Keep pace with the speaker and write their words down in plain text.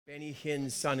Benny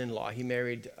Hinn's son-in-law. He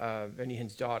married Benny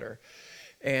Hinn's daughter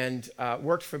and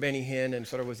worked for Benny Hinn and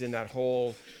sort of was in that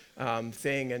whole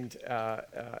thing. And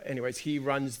anyways, he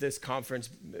runs this conference.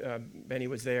 Benny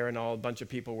was there and a bunch of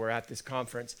people were at this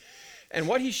conference. And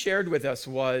what he shared with us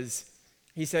was,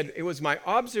 he said, it was my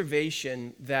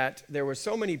observation that there were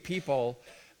so many people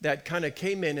that kind of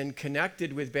came in and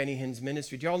connected with Benny Hinn's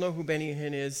ministry. Do you all know who Benny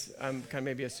Hinn is? I'm kind of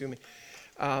maybe assuming.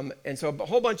 And so a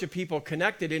whole bunch of people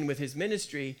connected in with his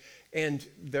ministry, and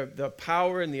the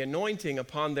power and the anointing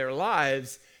upon their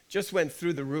lives just went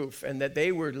through the roof, and that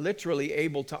they were literally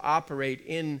able to operate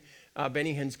in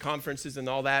Benny Hinn's conferences and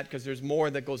all that, because there's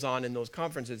more that goes on in those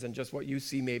conferences than just what you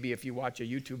see maybe if you watch a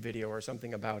YouTube video or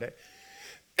something about it.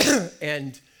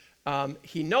 And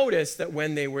he noticed that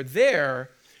when they were there,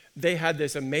 they had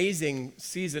this amazing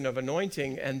season of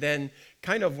anointing, and then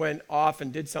kind of went off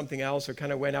and did something else, or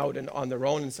kind of went out and on their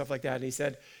own and stuff like that. And he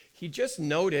said he just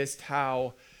noticed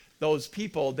how those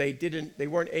people, they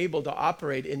weren't able to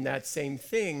operate in that same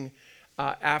thing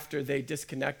after they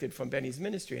disconnected from Benny's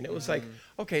ministry. And it was like,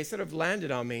 okay, it sort of landed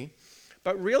on me.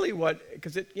 But really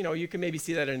because you can maybe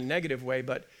see that in a negative way,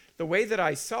 but the way that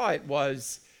I saw it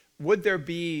was, would there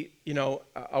be,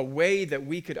 a way that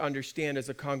we could understand as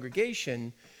a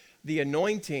congregation the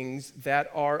anointings that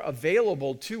are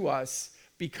available to us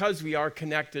because we are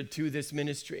connected to this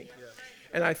ministry? Yeah.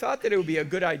 And I thought that it would be a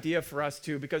good idea for us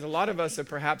to, because a lot of us that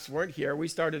perhaps weren't here, we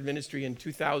started ministry in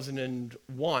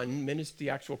 2001, the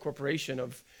actual corporation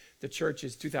of the church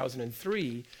is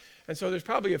 2003. And so there's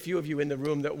probably a few of you in the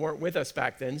room that weren't with us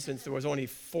back then, since there was only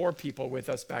 4 people with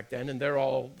us back then, and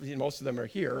most of them are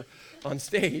here on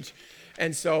stage.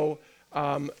 And so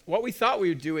what we thought we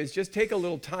would do is just take a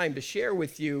little time to share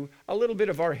with you a little bit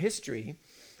of our history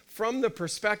from the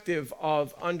perspective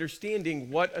of understanding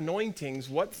what anointings,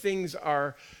 what things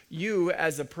are you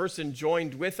as a person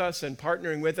joined with us and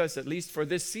partnering with us, at least for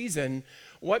this season,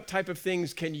 what type of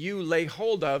things can you lay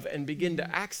hold of and begin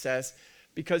to access?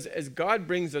 Because as God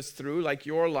brings us through, like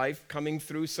your life, coming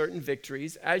through certain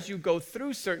victories, as you go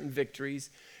through certain victories,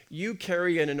 you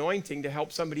carry an anointing to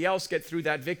help somebody else get through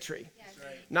that victory.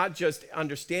 Not just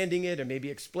understanding it and maybe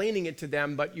explaining it to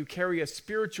them, but you carry a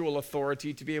spiritual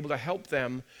authority to be able to help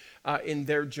them in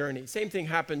their journey. Same thing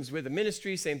happens with the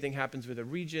ministry, same thing happens with the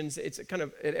regions. It's kind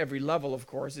of at every level, of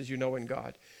course, as you know in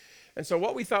God. And so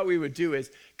what we thought we would do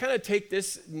is kind of take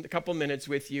this couple minutes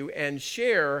with you and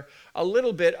share a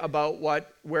little bit about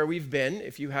where we've been,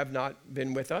 if you have not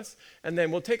been with us. And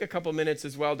then we'll take a couple minutes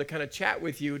as well to kind of chat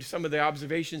with you some of the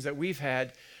observations that we've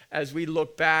had as we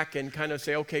look back and kind of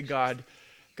say, okay, God,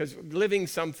 because living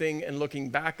something and looking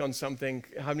back on something,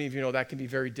 how many of you know that can be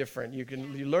very different?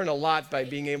 You learn a lot by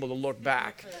being able to look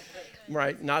back,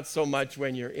 right? Not so much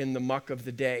when you're in the muck of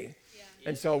the day. Yeah.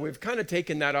 And so we've kind of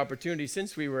taken that opportunity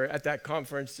since we were at that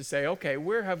conference to say, okay,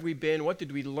 where have we been? What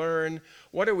did we learn?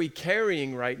 What are we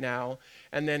carrying right now?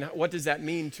 And then what does that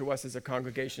mean to us as a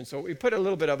congregation? So we put a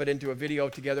little bit of it into a video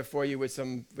together for you with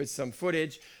some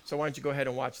footage. So why don't you go ahead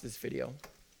and watch this video?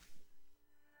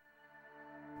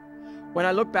 When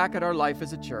I look back at our life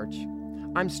as a church,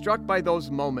 I'm struck by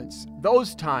those moments,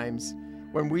 those times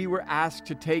when we were asked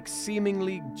to take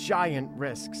seemingly giant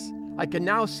risks. I can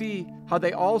now see how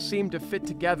they all seem to fit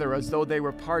together as though they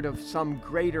were part of some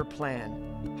greater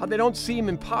plan, how they don't seem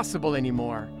impossible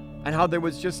anymore, and how there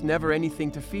was just never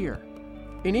anything to fear.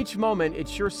 In each moment, it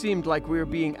sure seemed like we were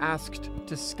being asked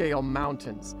to scale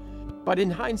mountains. But in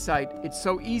hindsight, it's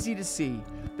so easy to see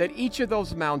that each of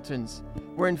those mountains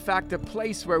were in fact a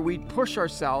place where we'd push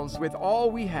ourselves with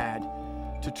all we had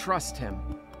to trust Him,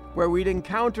 where we'd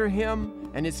encounter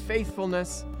Him and His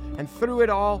faithfulness, and through it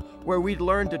all, where we'd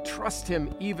learn to trust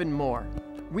Him even more.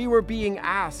 We were being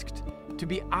asked to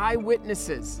be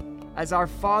eyewitnesses as our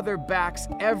Father backs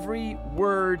every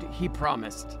word He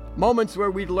promised. Moments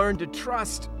where we'd learn to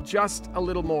trust just a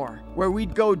little more, where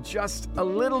we'd go just a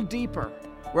little deeper,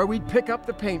 where we'd pick up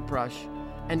the paintbrush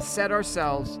and set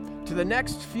ourselves to the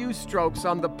next few strokes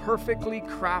on the perfectly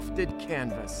crafted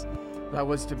canvas that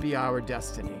was to be our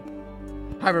destiny.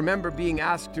 I remember being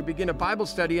asked to begin a Bible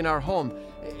study in our home.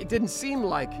 It didn't seem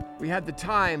like we had the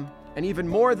time, and even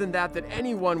more than that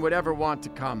anyone would ever want to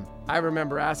come. I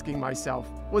remember asking myself,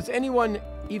 was anyone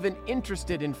even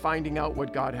interested in finding out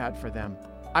what God had for them?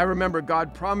 I remember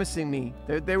God promising me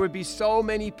that there would be so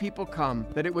many people come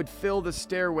that it would fill the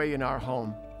stairway in our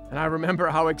home. And I remember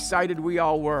how excited we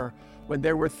all were when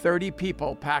there were 30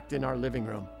 people packed in our living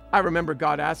room. I remember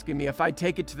God asking me if I'd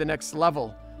take it to the next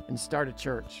level and start a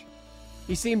church.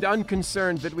 He seemed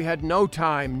unconcerned that we had no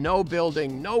time, no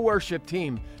building, no worship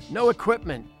team, no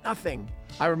equipment, nothing.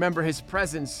 I remember his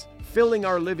presence filling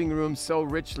our living room so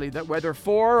richly that whether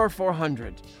 4 or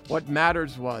 400, what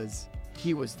matters was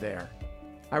he was there.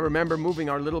 I remember moving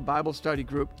our little Bible study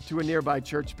group to a nearby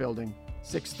church building,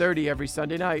 6:30 every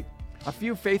Sunday night. A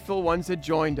few faithful ones had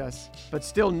joined us, but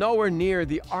still nowhere near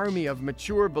the army of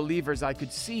mature believers I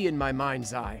could see in my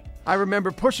mind's eye. I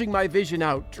remember pushing my vision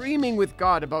out, dreaming with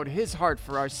God about his heart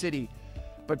for our city,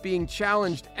 but being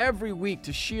challenged every week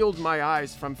to shield my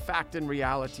eyes from fact and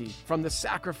reality, from the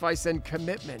sacrifice and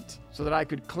commitment, so that I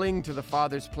could cling to the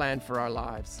Father's plan for our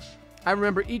lives. I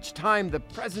remember each time the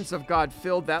presence of God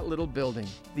filled that little building,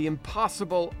 the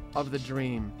impossible of the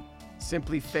dream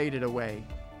simply faded away.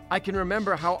 I can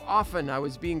remember how often I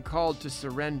was being called to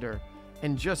surrender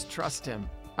and just trust him.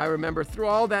 I remember through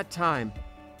all that time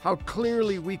how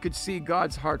clearly we could see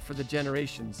God's heart for the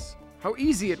generations. How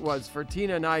easy it was for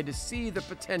Tina and I to see the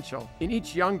potential in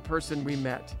each young person we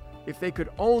met if they could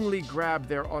only grab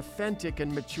their authentic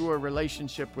and mature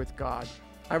relationship with God.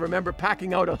 I remember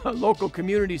packing out a local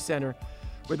community center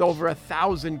with over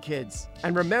 1,000 kids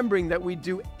and remembering that we'd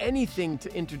do anything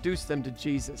to introduce them to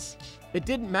Jesus. It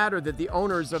didn't matter that the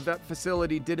owners of that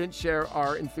facility didn't share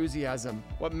our enthusiasm.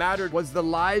 What mattered was the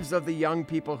lives of the young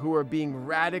people who were being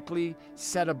radically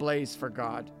set ablaze for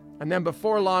God. And then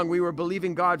before long, we were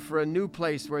believing God for a new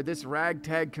place where this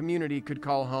ragtag community could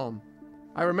call home.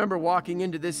 I remember walking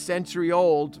into this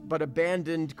century-old but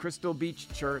abandoned Crystal Beach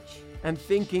church and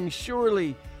thinking,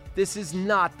 surely this is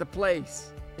not the place.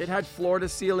 It had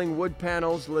floor-to-ceiling wood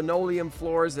panels, linoleum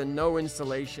floors, and no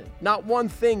insulation. Not one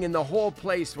thing in the whole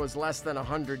place was less than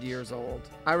 100 years old.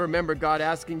 I remember God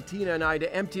asking Tina and I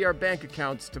to empty our bank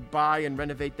accounts to buy and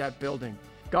renovate that building.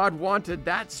 God wanted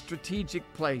that strategic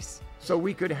place so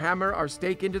we could hammer our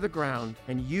stake into the ground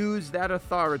and use that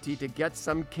authority to get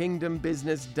some kingdom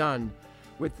business done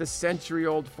with the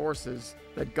century-old forces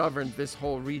that governed this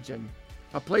whole region.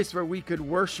 A place where we could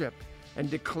worship and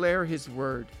declare his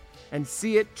word and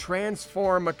see it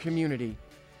transform a community.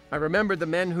 I remember the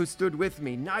men who stood with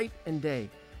me night and day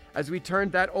as we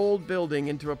turned that old building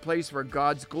into a place where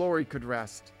God's glory could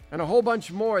rest, and a whole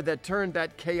bunch more that turned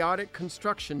that chaotic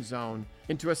construction zone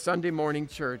into a Sunday morning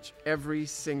church every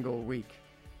single week.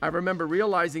 I remember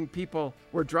realizing people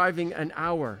were driving an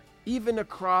hour, even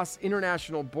across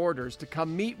international borders, to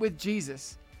come meet with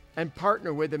Jesus and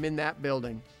partner with him in that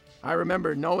building. I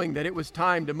remember knowing that it was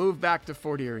time to move back to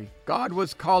Fort Erie. God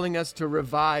was calling us to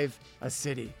revive a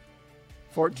city.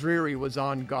 Fort Dreary was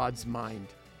on God's mind.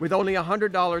 With only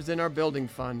 $100 in our building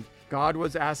fund, God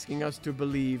was asking us to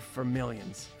believe for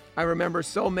millions. I remember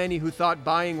so many who thought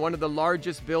buying one of the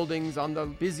largest buildings on the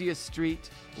busiest street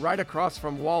right across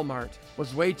from Walmart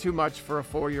was way too much for a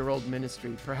 4-year-old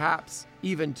ministry, perhaps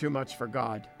even too much for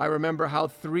God. I remember how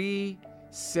 3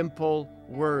 simple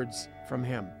words from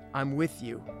him, "I'm with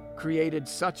you," created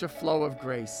such a flow of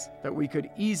grace that we could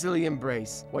easily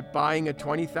embrace what buying a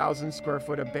 20,000 square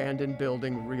foot abandoned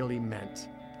building really meant.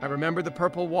 I remember the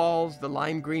purple walls, the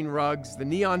lime green rugs, the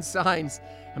neon signs,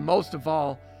 and most of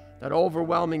all, that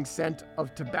overwhelming scent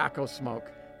of tobacco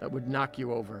smoke that would knock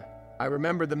you over. I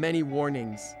remember the many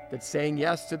warnings that saying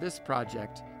yes to this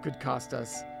project could cost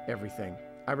us everything.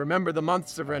 I remember the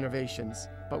months of renovations,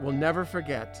 but will never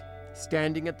forget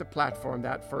standing at the platform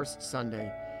that first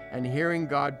Sunday and hearing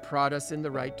God prod us in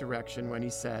the right direction when he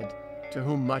said, "To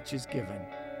whom much is given."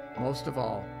 Most of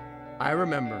all, I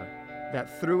remember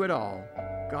that through it all,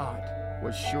 God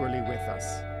was surely with us,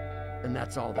 and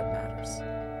that's all that matters.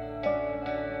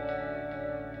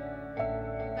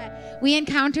 We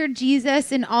encountered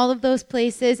Jesus in all of those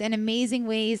places in amazing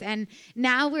ways, and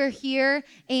now we're here,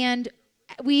 and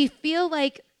we feel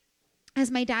like,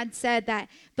 as my dad said, that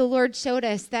the Lord showed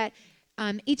us that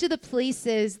each of the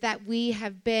places that we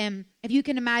have been, if you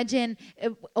can imagine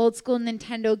old school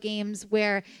Nintendo games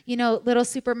where, little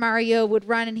Super Mario would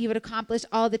run and he would accomplish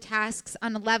all the tasks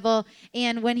on a level.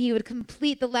 And when he would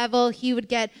complete the level, he would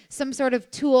get some sort of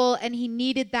tool, and he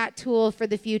needed that tool for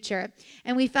the future.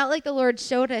 And we felt like the Lord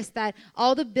showed us that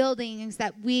all the buildings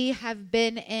that we have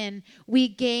been in, we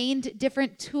gained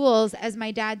different tools, as my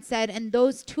dad said, and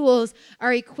those tools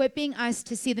are equipping us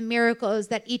to see the miracles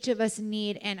that each of us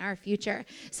need in our future.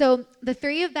 So the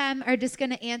 3 of them are just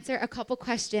going to answer a couple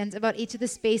questions about each of the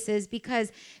spaces,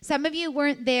 because some of you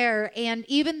weren't there, and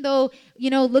even though,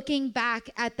 looking back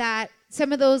at that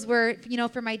some of those were,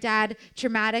 for my dad,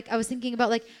 traumatic. I was thinking about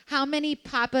like how many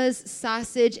Papa's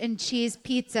sausage and cheese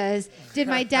pizzas did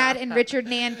my dad and Richard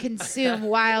Nan consume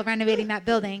while renovating that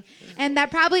building? And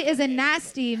that probably is a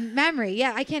nasty memory.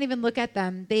 Yeah, I can't even look at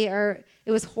them.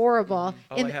 It was horrible.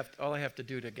 All I have to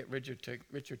do to get Richard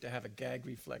to have a gag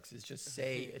reflex is just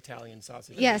say Italian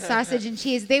sausage. Yeah, sausage and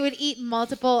cheese. They would eat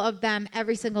multiple of them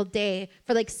every single day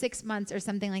for like 6 months or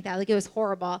something like that. Like it was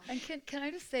horrible. And can I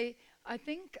just say, I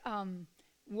think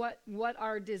what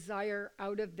our desire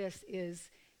out of this is,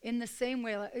 in the same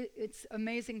way, it's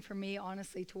amazing for me,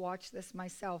 honestly, to watch this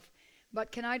myself.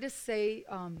 But can I just say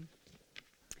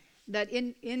that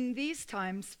in these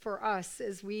times for us,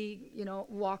 as we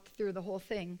walked through the whole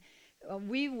thing,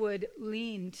 we would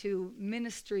lean to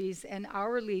ministries and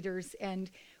our leaders, and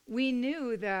we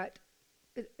knew that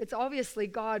it's obviously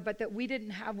God, but that we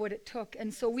didn't have what it took,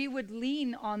 and so we would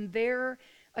lean on their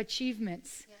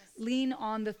achievements, lean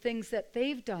on the things that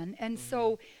they've done. And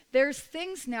so there's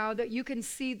things now that you can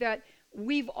see that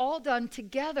we've all done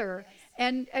together.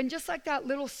 And just like that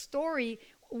little story,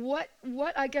 what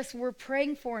I guess we're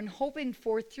praying for and hoping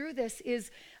for through this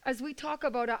is, as we talk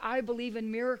about a I Believe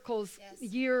in Miracles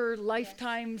year,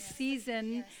 lifetime,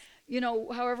 season,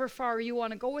 however far you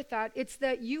want to go with that, it's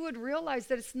that you would realize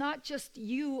that it's not just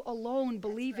you alone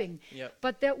believing,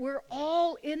 but that we're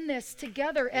all in this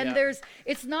together. And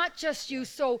it's not just you.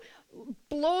 So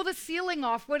blow the ceiling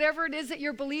off, whatever it is that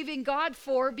you're believing God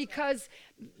for, because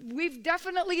we've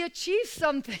definitely achieved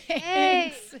something.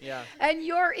 And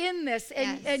you're in this,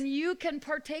 and you can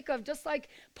partake of, just like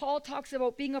Paul talks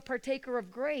about being a partaker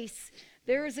of grace.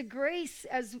 There is a grace,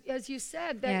 as you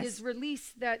said, that is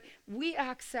released, that we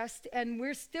accessed, and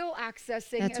we're still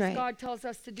accessing as God tells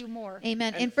us to do more.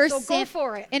 Amen. Go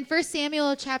for it. In 1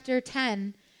 Samuel chapter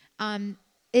 10,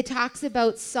 it talks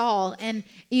about Saul, and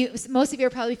most of you are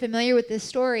probably familiar with this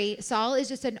story. Saul is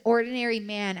just an ordinary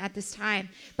man at this time,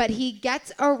 but he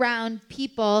gets around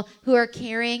people who are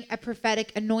carrying a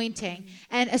prophetic anointing.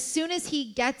 And as soon as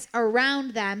he gets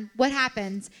around them, what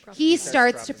happens? He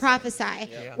starts to prophesy.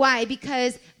 Why?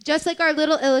 Because just like our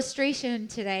little illustration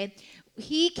today,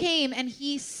 he came and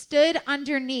he stood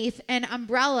underneath an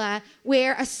umbrella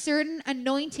where a certain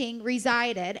anointing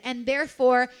resided, and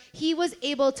therefore he was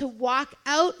able to walk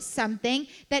out something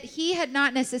that he had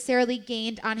not necessarily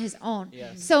gained on his own.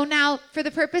 So now, for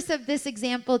the purpose of this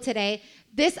example today,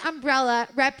 this umbrella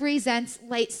represents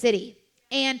Light City.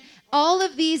 And all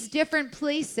of these different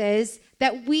places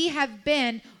that we have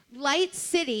been, Light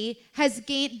City has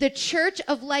gained, the Church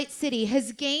of Light City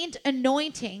has gained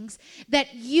anointings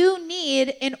that you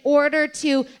need in order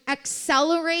to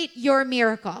accelerate your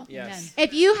miracle.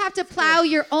 If you have to plow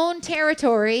your own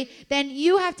territory, then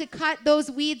you have to cut those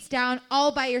weeds down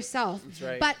all by yourself.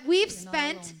 But we've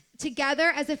spent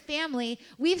together as a family,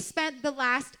 we've spent the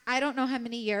last, I don't know how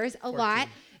many years, a 14. Lot.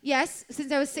 Yes,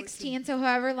 since I was 16, so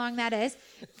however long that is.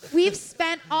 We've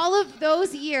spent all of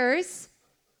those years.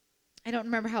 I don't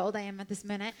remember how old I am at this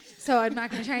minute, so I'm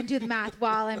not going to try and do the math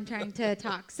while I'm trying to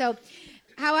talk. So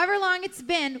however long it's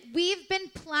been, we've been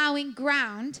plowing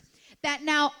ground that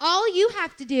now all you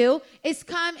have to do is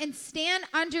come and stand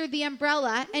under the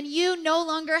umbrella, and you no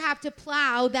longer have to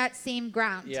plow that same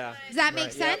ground. Does that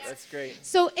make sense? That's great.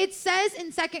 So it says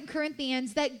in 2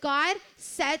 Corinthians that God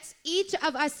sets each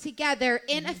of us together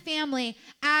in a family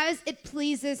as it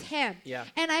pleases him.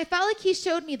 And I felt like he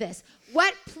showed me this.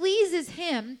 What pleases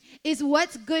him is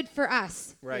what's good for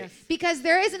us. Because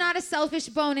there is not a selfish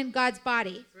bone in God's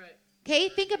body. Okay,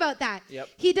 think about that.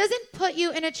 He doesn't put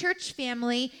you in a church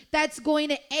family that's going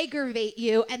to aggravate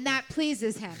you, and that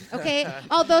pleases him, okay?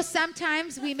 Although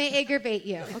sometimes we may aggravate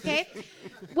you, okay?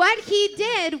 What he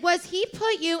did was he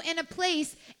put you in a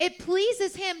place, it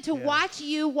pleases him to watch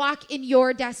you walk in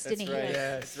your destiny.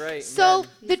 That's right. So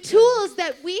the tools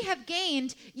that we have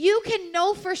gained, you can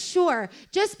know for sure.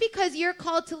 Just because you're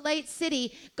called to Light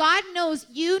City, God knows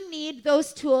you need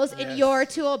those tools in your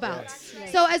tool belt.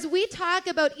 So as we talk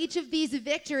about each of these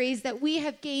victories that we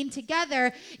have gained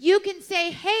together, you can say,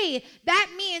 hey,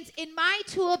 that means in my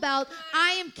tool belt,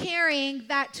 I am carrying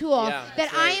that tool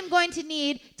that I am going to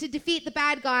need to defeat the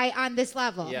bad guy on this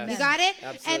level. You got it?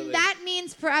 Absolutely. And that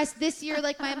means for us this year,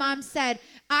 like my mom said,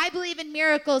 I believe in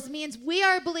miracles means we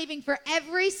are believing for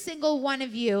every single one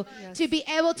of you to be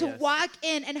able to walk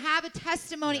in and have a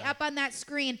testimony up on that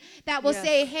screen that will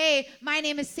say, hey, my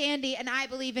name is Sandy and I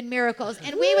believe in miracles.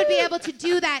 And we would be able to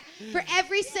do that for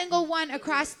every single one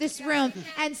across this room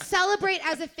and celebrate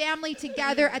as a family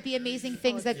together at the amazing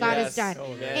things that God has done.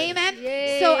 Amen?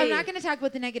 So I'm not going to talk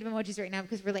about the negative emojis right now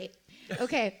because we're late.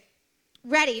 Okay.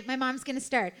 Ready? My mom's going to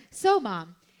start. So,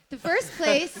 Mom, the first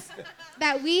place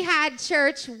that we had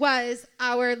church was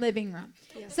our living room.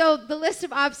 So the list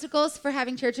of obstacles for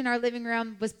having church in our living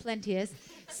room was plenteous.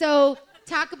 So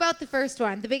talk about the first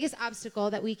one, the biggest obstacle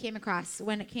that we came across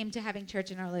when it came to having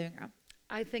church in our living room.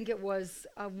 I think it was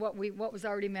what was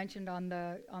already mentioned on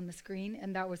the screen,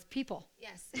 and that was people.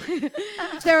 Yes.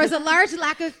 There was a large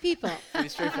lack of people. Pretty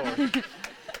straightforward.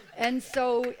 And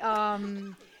so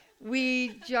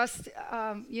we just,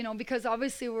 because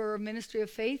obviously we're a ministry of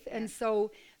faith, and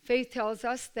so faith tells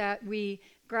us that we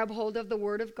grab hold of the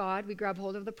Word of God, we grab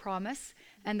hold of the promise,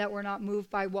 and that we're not moved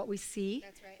by what we see,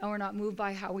 That's right. and we're not moved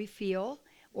by how we feel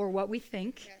or what we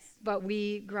think, Yes. but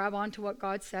we grab onto what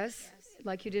God says,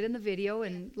 like you did in the video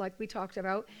and like we talked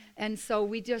about. And so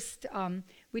we just,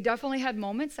 we definitely had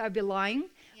moments, I'd be lying,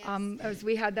 as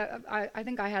we had that, I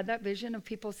think I had that vision of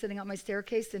people sitting on my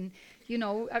staircase, and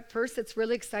at first it's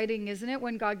really exciting, isn't it,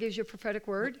 when God gives you a prophetic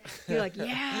word? You're like,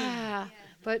 yeah.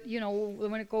 But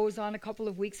when it goes on a couple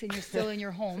of weeks and you're still in your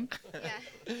home,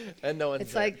 And no one's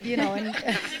it's there. like,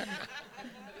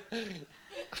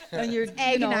 and you're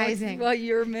Agonizing.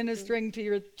 you're ministering to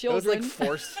your It was children. like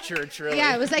forced church, really.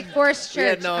 Yeah, it was like forced We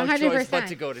had church, no 100%. choice but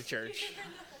to go to church.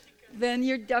 Then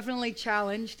you're definitely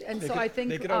challenged, and so I think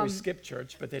they could always skip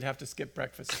church, but they'd have to skip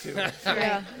breakfast too.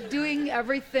 yeah,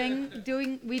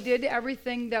 we did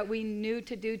everything that we knew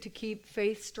to do to keep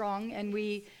faith strong, and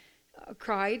we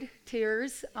cried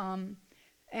tears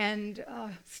and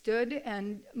stood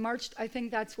and marched. I think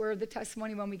that's where the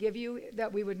testimony, when we give you,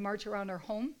 that we would march around our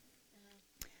home.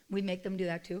 We'd make them do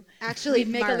that too. Actually, We'd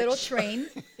make a little march. train,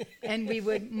 and we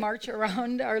would march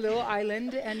around our little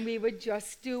island, and we would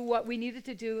just do what we needed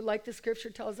to do, like the scripture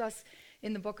tells us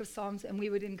in the book of Psalms, and we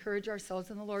would encourage ourselves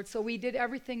in the Lord. So we did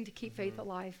everything to keep faith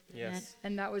alive. Yes.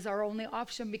 And that was our only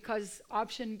option, because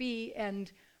option B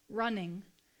and running,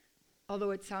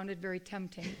 although it sounded very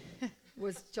tempting,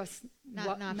 was just Not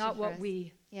an option not for what us.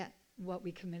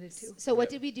 we committed to. So what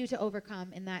did we do to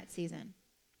overcome in that season?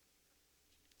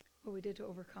 What we did to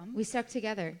overcome. We stuck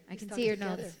together. I can stuck see your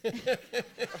together. notes.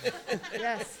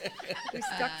 Yes, we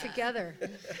stuck together.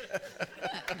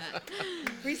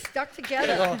 We stuck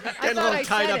together. Getting a little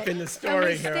tied up in the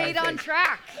story and we here, I stayed on think.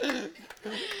 track.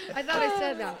 I thought I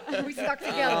said that. We stuck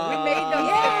together. We made them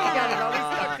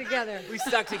stick together, but we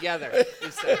stuck together. We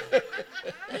stuck together.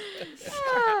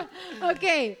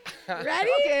 Okay, ready?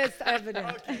 Okay, it's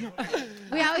evident.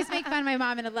 We always make fun of my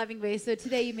mom in a loving way, so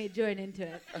today you may join into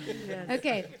it.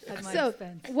 Okay, At my so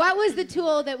expense. what was the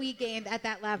tool that we gained at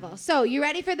that level? So you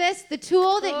ready for this? The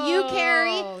tool that you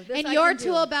carry this in I your can do.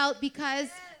 tool belt because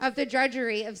of the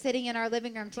drudgery of sitting in our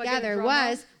living room Do I get a together drum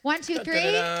was 1, 2, 3.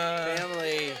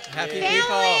 Family. Happy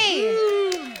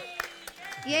Family!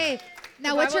 Yay.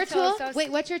 Now The what's your Bible tool? tells us-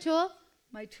 Wait, what's your tool?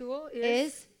 My tool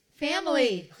Is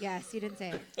family. Yes, you didn't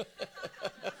say it.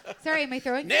 Sorry, am I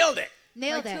throwing? Nailed it.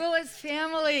 Nailed My it. tool is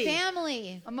family.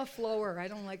 Family. I'm a flower. I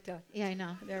don't like to. Yeah, I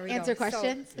know. There we Answer go. So-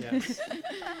 questions. Yes.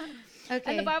 Okay.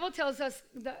 And the Bible tells us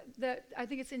that I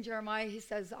think it's in Jeremiah. He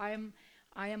says, "I am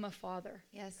a father,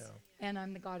 Yes. and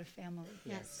I'm the God of family."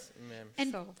 Yes. Amen.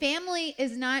 And So- family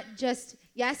is not just,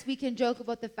 yes, we can joke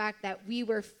about the fact that we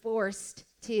were forced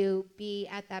to be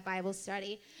at that Bible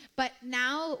study. But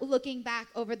now, looking back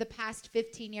over the past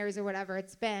 15 years or whatever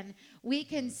it's been, we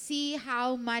can see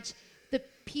how much the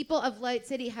people of Light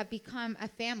City have become a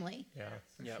family. Yeah,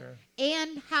 for Yep. sure.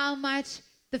 And how much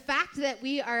the fact that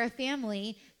we are a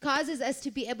family causes us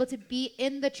to be able to be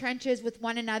in the trenches with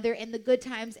one another in the good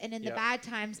times and in the Yep. bad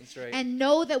times, That's right. and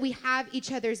know that we have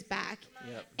each other's back.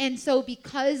 Yep. And so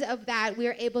because of that, we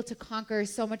are able to conquer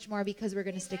so much more because we're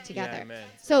going to stick together. amen.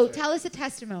 So That's right. tell us a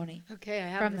testimony Okay, I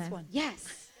have from this this. one. Yes.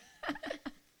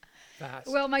 Fast.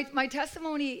 Well, my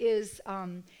testimony is,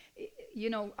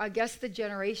 I guess the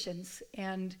generations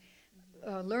and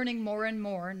learning more and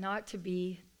more not to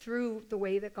be through the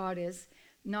way that God is,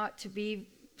 not to be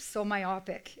so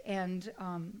myopic. And,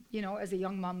 as a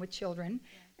young mom with children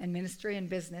and ministry and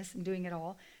business and doing it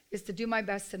all, is to do my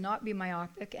best to not be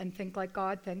myopic and think like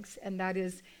God thinks. And that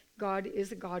is, God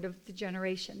is a God of the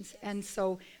generations. And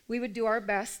so we would do our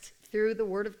best through the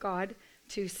Word of God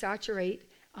to saturate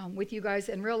with you guys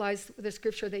and realize the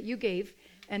scripture that you gave,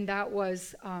 and that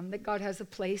was that God has a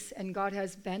place and God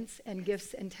has bents and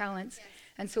gifts and talents.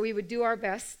 And so we would do our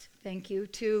best, thank you,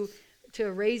 to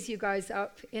raise you guys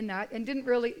up in that, and didn't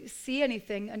really see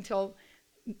anything until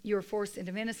you were forced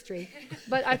into ministry.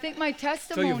 But I think my So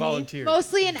testimony... you volunteered.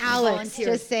 Mostly in Alex, Volunteers.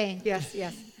 just saying. Yes,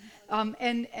 yes.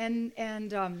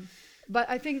 But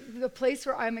I think the place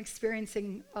where I'm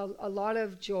experiencing a lot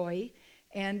of joy,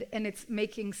 and it's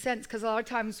making sense, because a lot of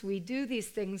times we do these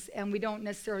things and we don't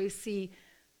necessarily see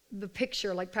the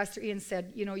picture, like Pastor Ian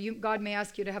said, God may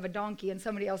ask you to have a donkey and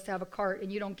somebody else to have a cart,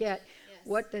 and you don't get,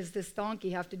 what does this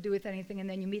donkey have to do with anything? And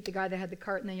then you meet the guy that had the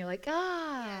cart, and then you're like,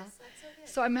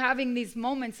 So I'm having these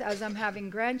moments as I'm having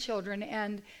grandchildren,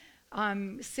 and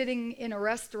I'm sitting in a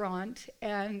restaurant,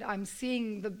 and I'm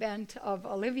seeing the bent of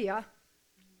Olivia,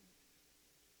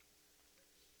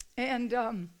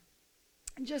 and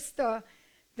just the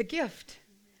gift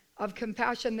of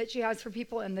compassion that she has for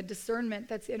people and the discernment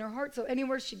that's in her heart. So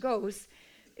anywhere she goes,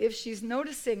 if she's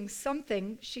noticing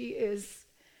something, she is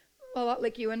a lot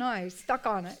like you and I, stuck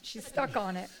on it. She's stuck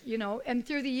on it, And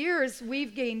through the years,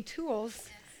 we've gained tools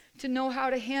to know how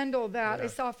to handle that. I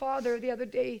saw Father the other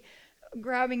day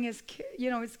grabbing his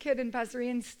kid, and Pastor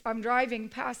Ian's, I'm driving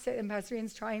past it, and Pastor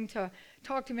Ian's trying to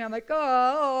talk to me. I'm like,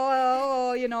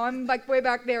 I'm like way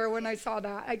back there when I saw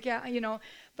that. I can't,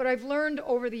 But I've learned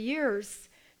over the years,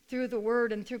 through the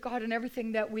Word and through God and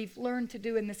everything that we've learned to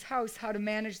do in this house, how to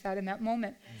manage that in that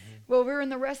moment. Well, we're in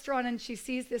the restaurant, and she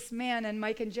sees this man, and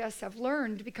Mike and Jess have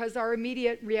learned, because our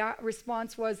immediate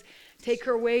response was, take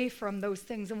her away from those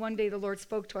things. And one day the Lord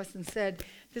spoke to us and said,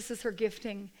 this is her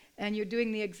gifting, and you're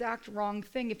doing the exact wrong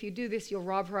thing. If you do this, you'll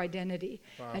rob her identity.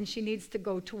 Wow. And she needs to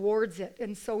go towards it.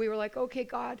 And so we were like, okay,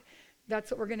 God,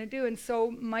 that's what we're going to do. And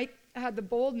so Mike had the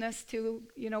boldness to,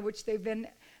 which they've been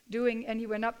doing, and he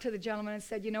went up to the gentleman and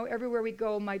said, everywhere we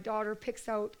go, my daughter picks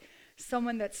out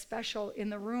someone that's special in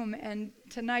the room, and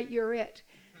tonight you're it.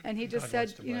 And he just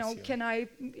said, can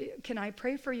I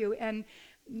pray for you? And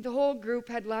the whole group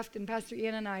had left, and Pastor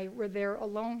Ian and I were there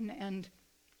alone, and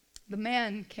the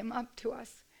man came up to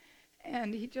us,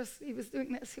 and he was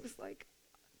doing this. He was like,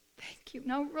 thank you.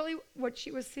 Now, really, what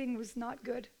she was seeing was not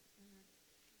good.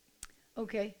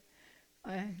 Okay.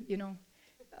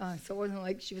 So it wasn't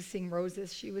like she was seeing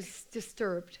roses. She was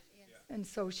disturbed. Yes. And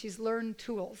so she's learned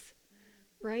tools,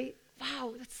 right?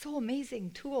 Wow, that's so amazing.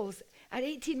 Tools. At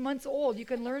 18 months old, you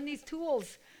can learn these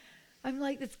tools. I'm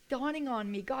like, it's dawning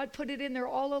on me. God put it in there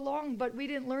all along, but we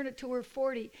didn't learn it till we're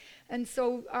 40. And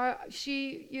so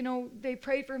they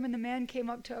prayed for him, and the man came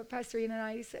up to Pastor Ian and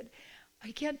I. He said,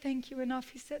 I can't thank you enough.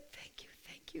 He said, thank you,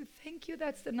 thank you, thank you.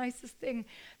 That's the nicest thing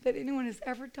that anyone has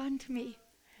ever done to me.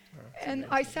 And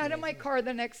I sat in my car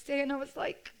the next day, and I was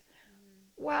like,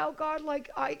 wow, God, like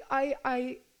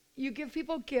you give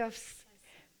people gifts,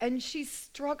 and she's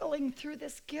struggling through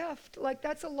this gift. Like,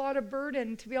 that's a lot of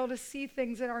burden to be able to see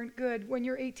things that aren't good when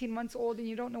you're 18 months old and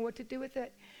you don't know what to do with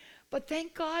it. But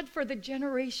thank God for the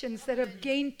generations that have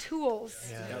gained tools.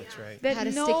 Yeah, that's right. How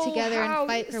to stick together and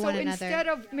fight for one another. So instead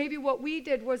of maybe what we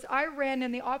did was I ran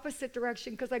in the opposite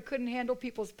direction because I couldn't handle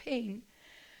people's pain.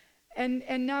 And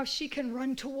now she can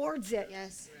run towards it.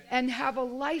 Yes. And have a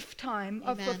lifetime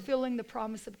of fulfilling the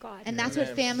promise of God. And that's what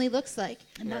family looks like.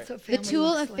 And that's what family the tool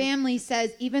looks of like. family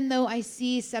says, even though I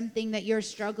see something that you're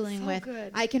struggling with,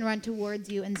 good. I can run towards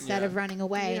you instead of running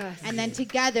away. Yes. And then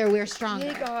together we're stronger.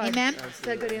 Yay, God. Amen? Is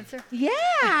that a good answer?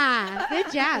 Yeah.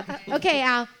 Good job. Okay,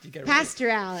 Al. Pastor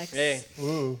Alex. Hey.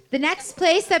 Ooh. The next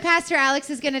place that Pastor Alex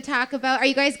is going to talk about, are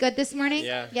you guys good this morning?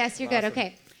 Yeah. Yes, you're Awesome. good.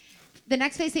 Okay. The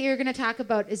next place that you're going to talk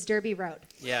about is Derby Road.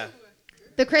 Yeah.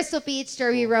 The Crystal Beach,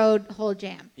 Derby Road, whole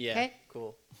jam. Yeah. Okay?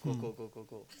 Cool. Cool.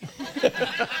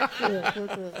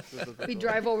 We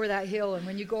drive over that hill, and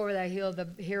when you go over that hill, the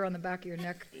hair on the back of your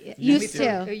neck Used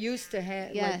to. It used to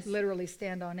Yes. literally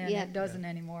stand on end. Yeah. It doesn't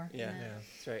anymore. Yeah.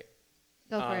 That's right.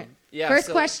 Go for it. Yeah, First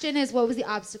so- question is, what was the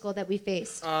obstacle that we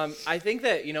faced? I think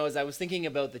that, as I was thinking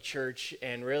about the church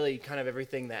and really kind of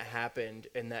everything that happened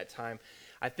in that time,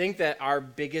 I think that our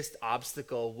biggest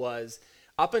obstacle was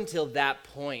up until that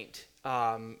point,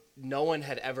 no one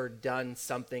had ever done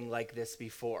something like this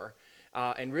before.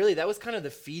 And really, that was kind of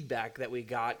the feedback that we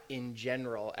got in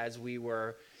general as we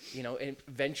were,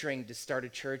 venturing to start a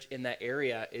church in that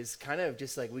area, is kind of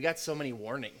just like, we got so many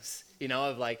warnings,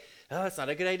 of like, oh, it's not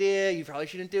a good idea. You probably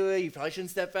shouldn't do it. You probably shouldn't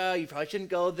step out. You probably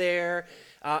shouldn't go there.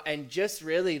 And just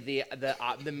really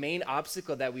the main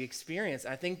obstacle that we experience,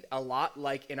 I think a lot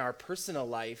like in our personal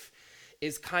life,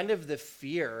 is kind of the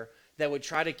fear that would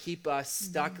try to keep us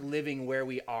stuck living where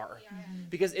we are.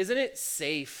 Because isn't it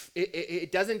safe?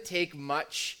 It doesn't take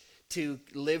much to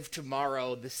live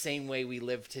tomorrow the same way we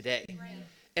live today. Right.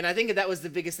 And I think that was the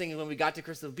biggest thing when we got to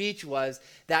Crystal Beach, was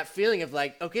that feeling of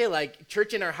like, okay, like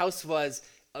church in our house was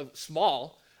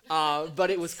small, but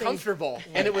it was comfortable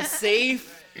and it was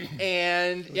safe.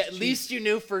 And at least you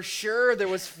knew for sure there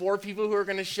was 4 people who were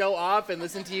going to show up and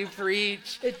listen to you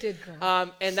preach. It did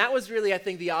go. And that was really, I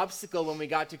think, the obstacle when we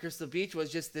got to Crystal Beach, was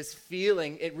just this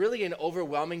feeling, an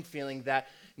overwhelming feeling that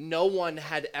no one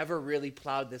had ever really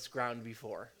plowed this ground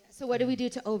before. So what do we do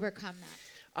to overcome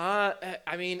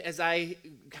I mean, as I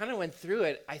kind of went through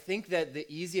it, I think that the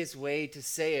easiest way to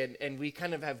say it, and we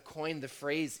kind of have coined the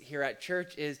phrase here at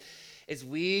church, is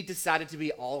we decided to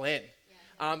be all in.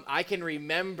 I can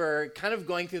remember kind of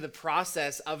going through the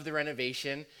process of the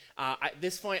renovation. At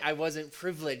this point, I wasn't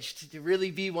privileged to really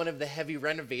be one of the heavy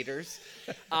renovators,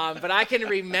 but I can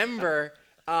remember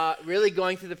really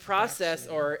going through the process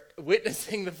or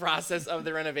witnessing the process of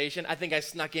the renovation. I think I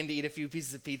snuck in to eat a few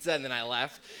pieces of pizza and then I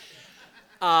left.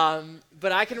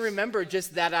 But I can remember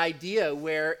just that idea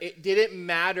where it didn't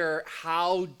matter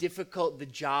how difficult the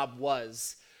job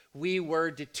was. We were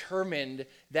determined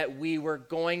that we were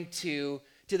going to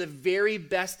the very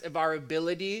best of our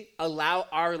ability, allow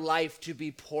our life to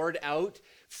be poured out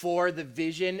for the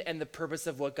vision and the purpose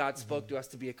of what God spoke to us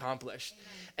to be accomplished.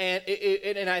 And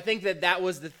I think that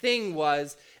was the thing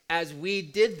was, as we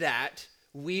did that,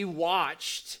 we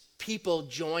watched people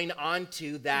join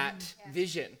onto that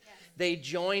vision. They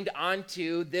joined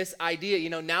onto this idea.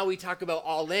 You know, now we talk about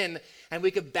all in, and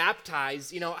we could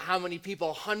baptize, you know, how many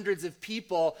people, hundreds of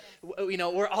people, you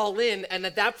know, were all in. And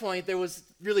at that point, there was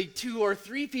really 2 or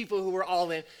 3 people who were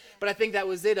all in. But I think that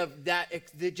was it, of that,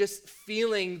 just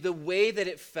feeling the way that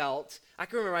it felt. I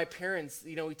can remember my parents,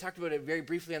 you know, we talked about it very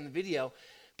briefly on the video,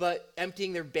 but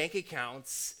emptying their bank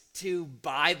accounts to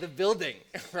buy the building,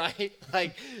 right?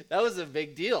 Like, that was a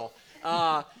big deal.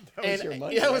 That was your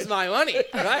money, that was right? my money,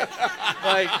 right?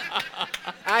 Like,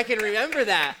 I can remember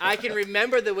that. I can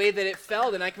remember the way that it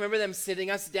felt, and I can remember them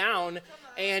sitting us down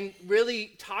and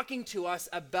really talking to us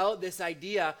about this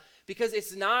idea, because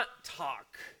it's not talk,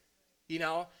 you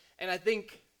know? And I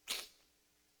think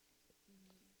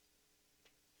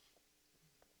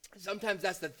sometimes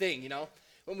that's the thing, you know?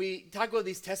 When we talk about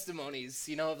these testimonies,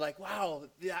 you know, of like, wow,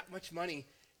 that much money.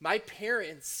 My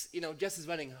parents, you know, Jess is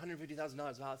running $150,000.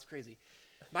 Wow, that's crazy.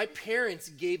 My parents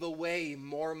gave away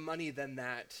more money than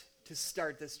that to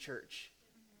start this church.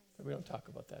 We don't talk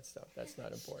about that stuff. That's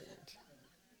not important.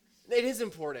 It is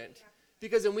important,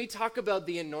 because when we talk about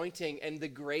the anointing and the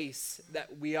grace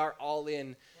that we are all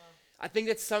in, I think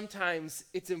that sometimes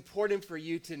it's important for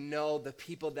you to know the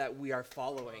people that we are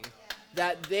following,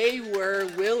 that they were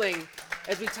willing.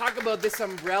 As we talk about this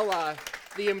umbrella,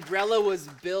 the umbrella was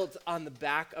built on the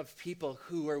back of people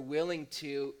who were willing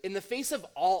to, in the face of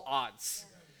all odds.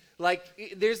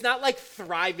 Like, there's not like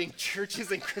thriving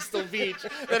churches in Crystal Beach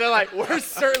that are like, we're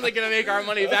certainly going to make our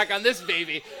money back on this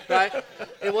baby, right?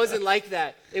 It wasn't like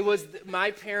that. It was,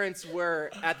 my parents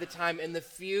were at the time, and the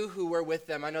few who were with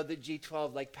them, I know the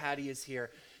G12, like Patty is here,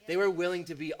 they were willing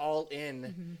to be all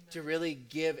in to really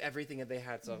give everything that they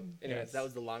had. So anyways, Yes. That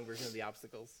was the long version of the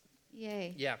obstacles.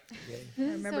 Yay. Yeah. I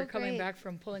remember So coming great. back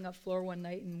from pulling up floor one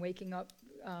night and waking up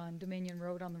on Dominion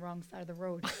Road on the wrong side of the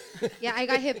road. Yeah, I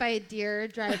got hit by a deer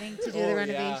driving to do Oh, the yeah.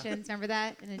 renovations. Remember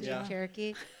that? In a Jeep Yeah.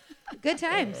 Cherokee. Good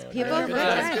times, people. good Good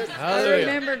times. times. I Hallelujah.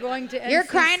 remember going to You're NCC.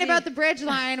 crying about the bridge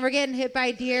line. We're getting hit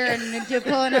by deer and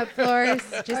pulling up floors.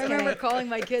 Just I remember kidding. calling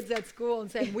my kids at school and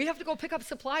saying, we have to go pick up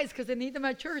supplies because they need them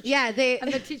at church. Yeah,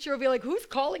 And the teacher will be like, who's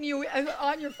calling you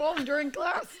on your phone during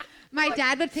class? my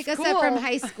dad would pick us up from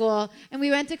high school, and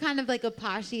we went to kind of like a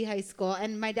poshy high school,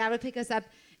 and my dad would pick us up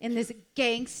in this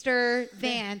gangster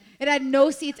van. It had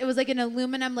no seats. It was like an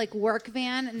aluminum like work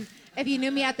van, and if you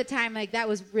knew me at the time, like that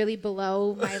was really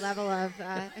below my level of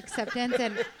acceptance,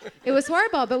 and it was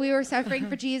horrible. But we were suffering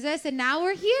for Jesus, and now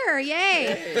we're here.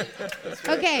 Yay!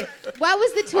 Okay, what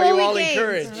was the tool Are you we all gained?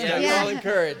 encouraged? Yeah. You're all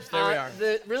encouraged. There we are.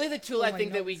 The tool I my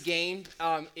think that we notes. gained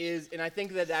is, and I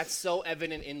think that that's so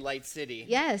evident in Light City.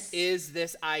 Yes. Is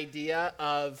this idea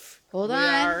of Hold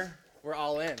on. we're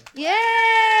all in, Yay!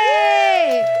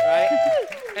 right?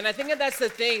 And I think that that's the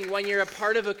thing when you're a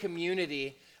part of a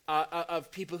community of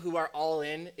people who are all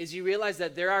in, is you realize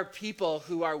that there are people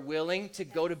who are willing to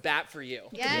go to bat for you.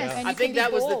 Yes. And I you think can that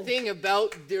be was the bold. thing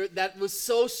about that was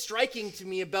so striking to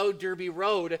me about Derby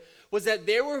Road, was that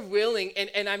they were willing,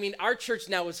 and I mean, our church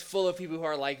now is full of people who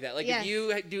are like that. Like, Yes. if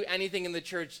you do anything in the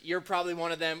church, you're probably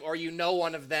one of them, or you know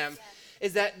one of them.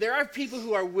 Is that there are people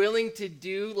who are willing to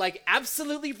do like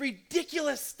absolutely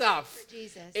ridiculous stuff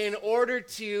Jesus. in order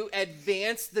to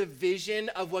advance the vision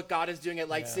of what God is doing at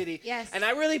Light City. Yes. And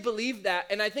I really believe that.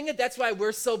 And I think that that's why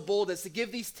we're so bold as to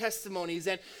give these testimonies,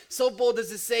 and so bold as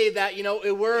to say that, you know,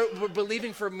 we're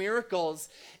believing for miracles,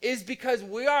 is because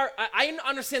I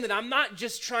understand that I'm not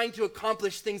just trying to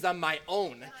accomplish things on my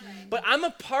own, but I'm a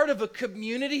part of a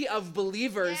community of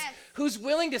believers Yes. who's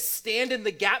willing to stand in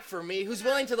the gap for me, who's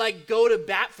willing to like go to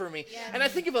bat for me. Yeah. And I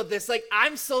think about this, like,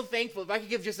 I'm so thankful. If I could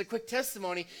give just a quick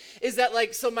testimony, is that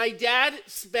like, so my dad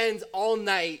spends all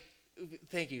night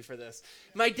thank you for this.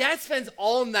 My dad spends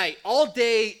all night, all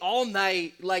day, all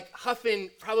night, like huffing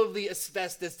probably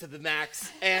asbestos to the max.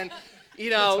 And,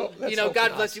 let's hope God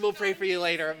not. bless you, we'll pray for you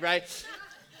later, right?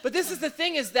 But this is the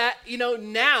thing is that,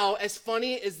 now, as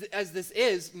funny as this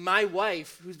is, my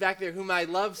wife, who's back there, whom I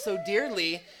love so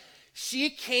dearly, she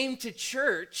came to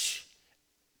church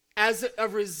as a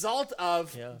result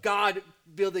of God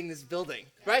building this building,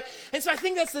 right? And so I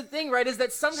think that's the thing, right, is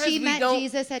that sometimes She we met don't...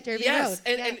 Jesus at Derby Yes,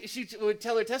 Road. and she would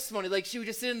tell her testimony, like she would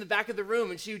just sit in the back of the room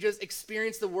and she would just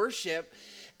experience the worship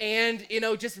and,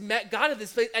 just met God at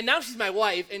this place. And now she's my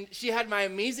wife and she had my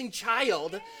amazing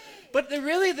child. But the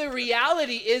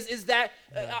reality is that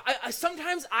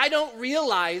sometimes I don't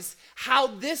realize how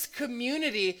this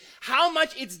community, how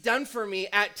much it's done for me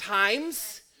at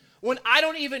times when I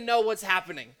don't even know what's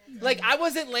happening. Like, I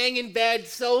wasn't laying in bed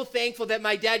so thankful that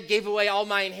my dad gave away all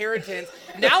my inheritance.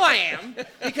 Now I am,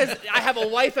 because I have a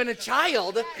wife and a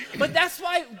child. But that's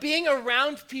why being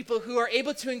around people who are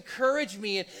able to encourage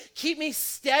me and keep me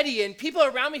steady and people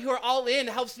around me who are all in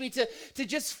helps me to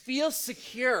just feel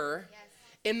secure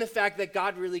in the fact that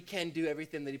God really can do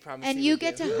everything that he promised And he you would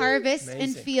get do. to harvest in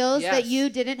Amazing. fields that Yes. you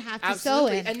didn't have to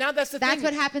Absolutely. sow in. And now that's the thing. That's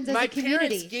what happens as My a community.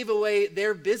 parents gave away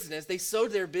their business. They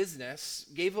sold their business,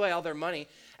 gave away all their money.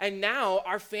 And now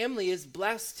our family is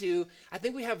blessed to, I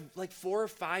think we have like 4 or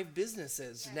 5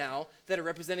 businesses now that are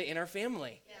represented in our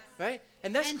family. Right?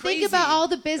 And that's And crazy. think about all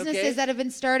the businesses okay? that have been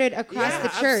started across Yeah, the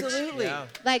church. Absolutely. Yeah.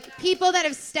 Like people that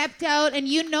have stepped out and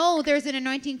there's an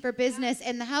anointing for business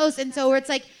in the house. And so where it's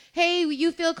like, hey,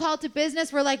 you feel called to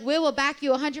business. We're like, we will back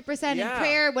you 100% in Yeah.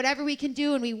 prayer, whatever we can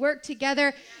do. And we work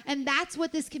together. And that's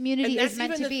what this community And that's is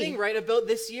meant even to the be. thing, right, about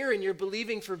this year and you're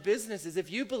believing for businesses. If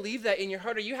you believe that in your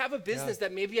heart or you have a business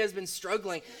that maybe has been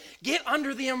struggling, get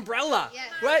under the umbrella,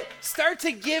 right? Start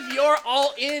to give your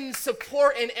all-in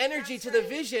support and energy to the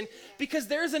vision because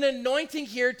there's an anointing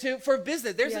here for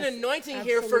business. There's an Yes, anointing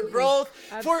here for absolutely. growth,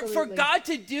 for Absolutely. God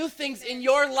to do things in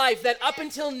your life that up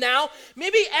until now,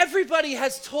 maybe everybody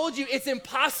has told you it's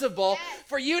impossible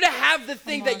for you to have the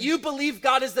thing that you believe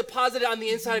God has deposited on the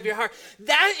inside of your heart.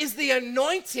 That is the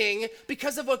anointing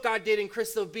because of what God did in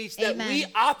Crystal Beach that Amen. we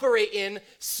operate in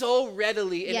so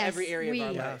readily in Yes, every area we- of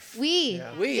our life. We,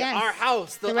 yes. Our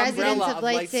house, the residents umbrella of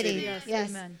Light City. City. Yes, Yes.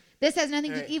 amen. This has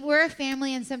nothing Right. to do. We're a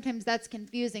family, and sometimes that's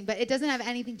confusing, but it doesn't have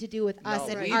anything to do with us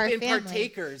and We've our been family.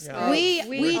 partakers. Yeah. of- We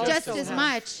We just also as have.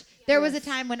 much. There was a Yes.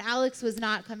 time when Alex was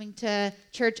not coming to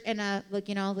church in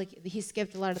he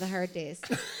skipped a lot of the hard days.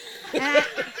 And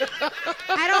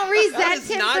I don't resent is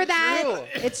him not for that.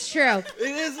 true. It's true.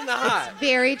 It is not.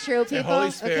 Very true, The people. Holy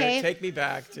Spirit, okay. take me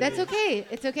back to That's the- okay.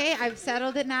 It's okay. I've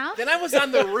settled it now. Then I was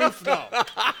on the roof though.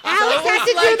 Alex had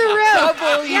to Like do the roof.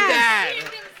 doubly Yes,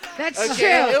 bad. that's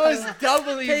Okay, it true. was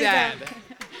doubly bad.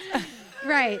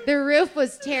 Right. The roof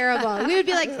was terrible. We would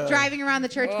be like driving around the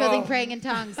church building praying in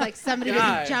tongues, like somebody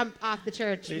God. would jump off the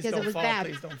church Please because don't it was fall, bad.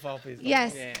 please don't fall, please don't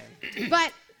Yes. Man.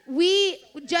 But we,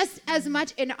 just as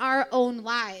much in our own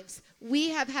lives, we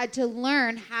have had to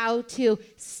learn how to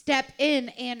step in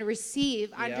and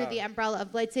receive under Yeah. the umbrella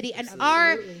of Light City. And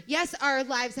Absolutely. our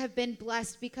lives have been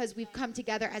blessed because we've come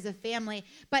together as a family,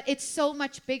 but it's so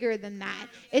much bigger than that.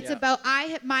 It's Yeah. about,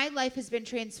 my life has been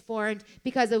transformed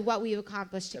because of what we've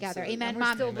accomplished together. Absolutely. Amen, And we're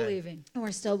Mom? still Amen. believing. And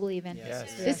we're still believing.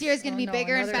 Yes. This year is going to Oh, be no,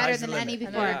 bigger and another- better Sky's the than any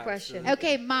limit. before. Another question.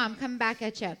 Okay, Mom, coming back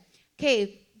at you.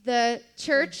 Okay, the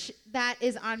church that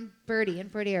is on Birdie in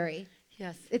Fort Erie.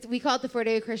 Yes. We call it the Fort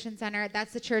Erie Christian Center.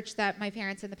 That's the church that my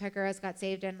parents and the Pecoras got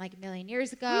saved in like 1 million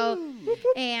years ago.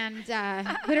 And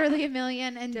literally 1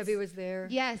 million. And Debbie was there.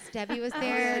 Yes, Debbie was Oh,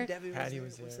 there. yeah, Debbie Patty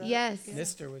was was there. there. What's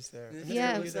Yes. Nister was there. Nister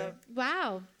Yeah. was there.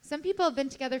 Wow. Some people have been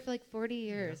together for like 40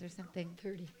 years or something.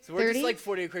 30. So we're 30? just like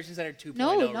 40 Christian Center 2.0.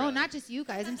 No, really. not just you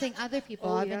guys. I'm saying other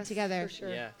people Oh, have been yes, together. for sure.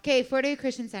 Yeah. Okay, Fort Erie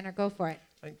Christian Center, go for it.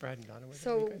 I think Brad and Donna were there.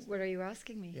 So you guys? what are you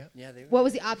asking me? Yeah. Yeah, they were. What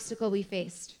was the obstacle we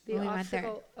faced The when we went there?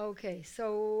 obstacle. Okay,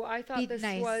 so I thought Be this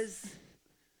nice. was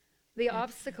the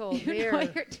obstacle You know there.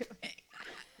 what you're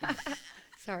doing.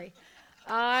 Sorry.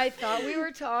 I thought we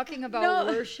were talking about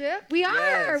No. worship. We are.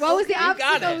 Yes. What was the Okay, you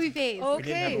got obstacle it. we faced? We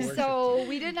didn't have a Okay, worship so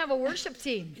we didn't have a worship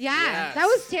team. Yeah, Yes. that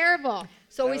was terrible.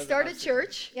 So That we was started awesome.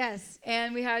 church, Yes.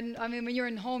 and we had, I mean, when you're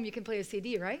in home, you can play a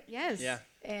CD, right? Yes. Yeah.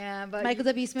 And but Michael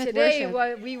W. Smith today,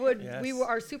 worship. we Yes.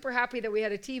 are super happy that we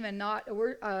had a team and not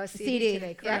a CD, CD.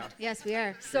 today, Yeah. correct? Yes, we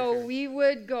are. So we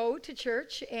would go to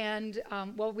church, and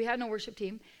we had no worship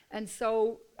team, and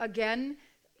so again,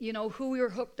 you know, who we were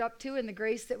hooked up to and the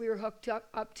grace that we were hooked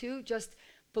up to, just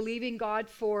believing God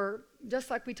for, just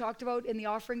like we talked about in the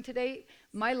offering today.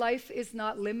 My life is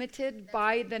not limited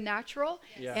by the natural,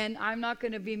 Yeah. and I'm not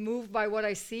going to be moved by what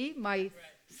I see. My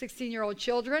 16-year-old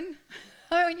children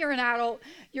When you're an adult,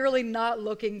 you're really not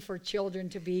looking for children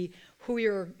to be who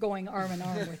you're going arm in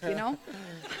arm with, you know?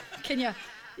 Can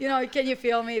you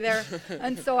feel me there?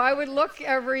 And so I would look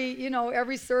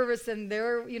every service, and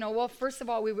there, well, first of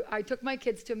all, I took my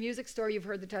kids to a music store. You've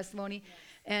heard the testimony.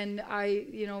 And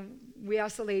we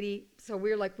asked the lady, so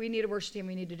we were like, we need a worship team.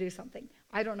 We need to do something.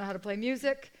 I don't know how to play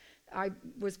music. I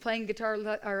was playing guitar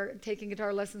or taking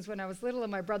guitar lessons when I was little,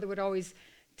 and my brother would always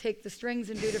take the strings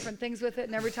and do different things with it.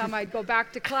 And every time I'd go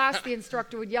back to class, the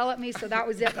instructor would yell at me. So that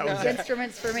was it.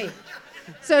 Instruments for me.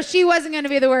 So she wasn't going to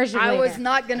be the worship leader. I was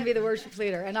not going to be the worship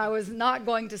leader, and I was not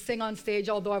going to sing on stage,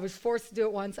 although I was forced to do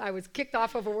it once. I was kicked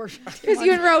off of a worship team. Because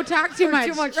you and Ro talked too much.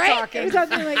 Too much right? talking. Or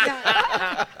something like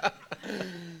that.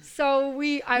 So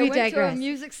I went to a digress.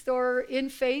 music store in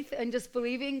faith and just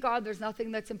believing, God, there's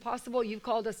nothing that's impossible. You've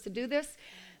called us to do this.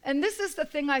 And this is the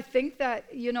thing I think that,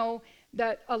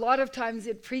 that a lot of times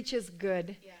it preaches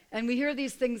good. Yeah. And we hear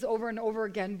these things over and over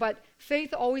again, but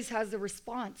faith always has a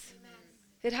response. Amen.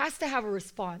 It has to have a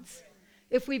response.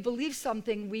 If we believe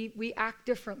something, we act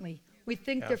differently. We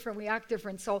think different, we act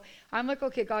different. So I'm like,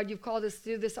 okay, God, you've called us to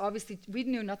do this. Obviously, we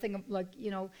knew nothing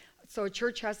so a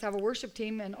church has to have a worship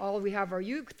team, and all we have are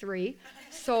you three.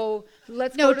 So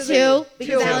let's go to two,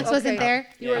 because Alex wasn't there.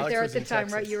 You weren't there at the time,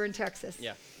 Texas. right? You were in Texas.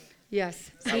 Yeah.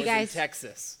 Yes. I you was guys. in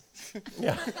Texas.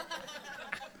 Yeah.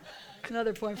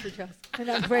 Another point for Jess.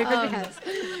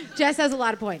 Jess has a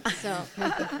lot of points. So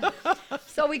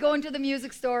So we go into the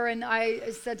music store, and I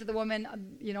said to the woman,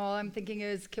 all I'm thinking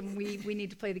is, we need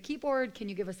to play the keyboard. Can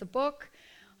you give us a book?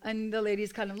 And the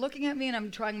lady's kind of looking at me, and I'm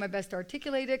trying my best to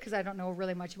articulate it because I don't know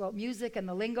really much about music and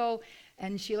the lingo.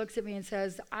 And she looks at me and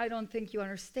says, I don't think you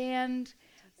understand.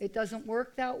 It doesn't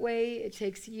work that way. It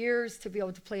takes years to be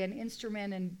able to play an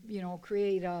instrument and,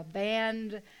 create a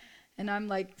band. And I'm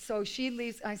like, so she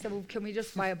leaves. I said, well, can we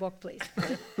just buy a book, please?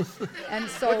 And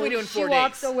so What can we do in she 4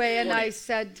 walks days? away, and 4 I days.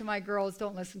 said to my girls,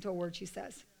 don't listen to a word she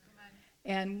says.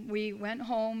 And we went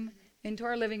home into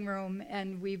our living room,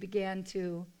 and we began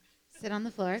to sit on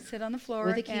the floor. sit on the floor.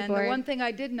 With a And keyboard. the one thing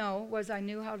I did know was I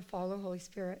knew how to follow Holy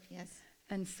Spirit. Yes.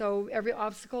 And so every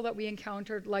obstacle that we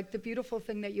encountered, like the beautiful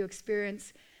thing that you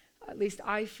experience, at least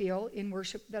I feel in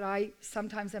worship that I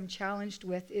sometimes am challenged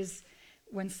with, is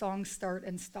when songs start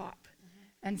and stop.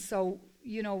 And so,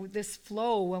 this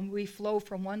flow, when we flow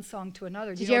from one song to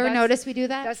another. Did you ever notice we do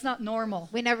that? That's not normal.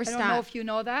 We never I don't stop. know if you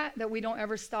know that we don't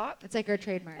ever stop. It's like our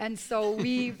trademark. And so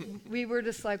we were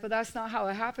just like, but that's not how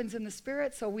it happens in the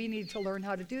Spirit, so we need to learn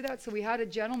how to do that. So we had a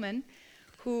gentleman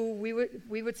who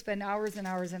we would spend hours and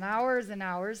hours and hours and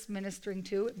hours ministering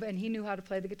to, and he knew how to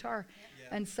play the guitar.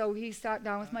 Yeah. And so he sat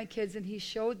down with my kids, and he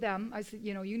showed them. I said,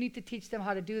 you need to teach them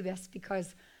how to do this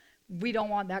because we don't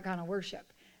want that kind of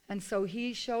worship. And so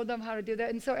he showed them how to do that.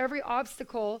 And so every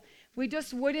obstacle, we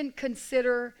just wouldn't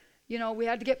consider, we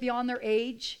had to get beyond their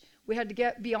age. We had to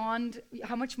get beyond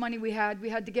how much money we had. We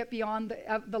had to get beyond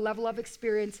the level of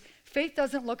experience. Faith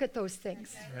doesn't look at those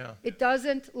things. Yeah. It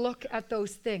doesn't look at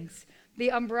those things.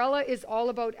 The umbrella is all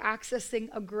about accessing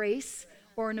a grace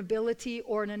or an ability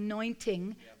or an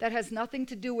anointing that has nothing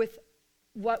to do with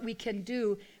what we can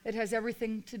do. It has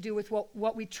everything to do with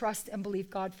what we trust and believe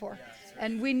God for.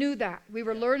 And we knew that. We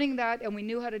were learning that, and we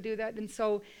knew how to do that. And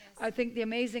so I think the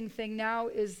amazing thing now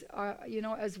is,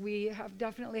 as we have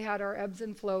definitely had our ebbs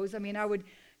and flows. I mean, I would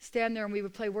stand there and we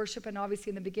would play worship, and obviously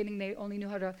in the beginning they only knew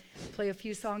how to play a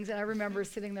few songs, and I remember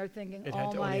sitting there thinking, It had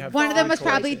oh to only my have God. One of them was choices.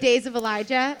 probably Days of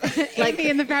Elijah. Like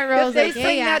in the front row. If they Like,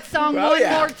 sing yeah. that song Well, one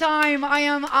yeah. more time, I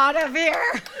am out of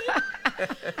here.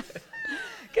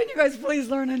 Can you guys please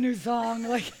learn a new song?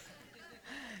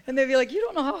 And they'd be like, you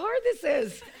don't know how hard this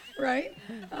is, right?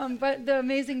 But the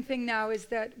amazing thing now is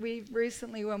that we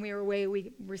recently, when we were away,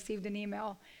 we received an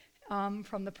email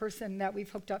from the person that we've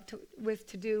hooked up with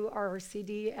to do our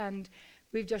CD, and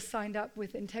we've just signed up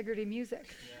with Integrity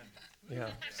Music. Yeah.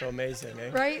 So amazing,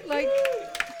 eh? Right?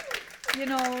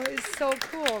 It's so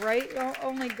cool, right?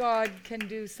 Only God can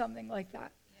do something like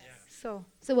that. So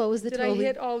what was the Did I total?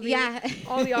 hit all the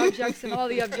all the objects and all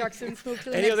the objections? Move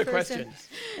to the Any next other person. questions?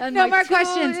 And No my more tool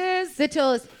questions. Is, The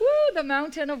tool is the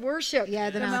mountain of worship. Yeah,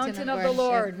 the mountain of of the worship.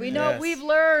 Lord. We know Yes. we've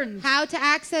learned how to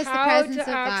access the how presence to of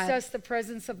God. access the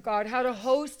presence of God, how to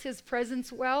host His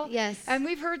presence well. Yes. And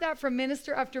we've heard that from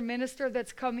minister after minister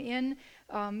that's come in.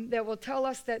 That will tell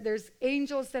us that there's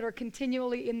angels that are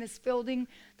continually in this building,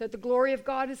 that the glory of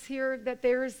God is here, that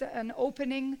there's an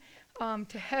opening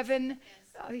to heaven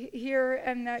here,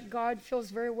 and that God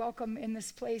feels very welcome in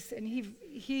this place, and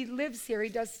He lives here.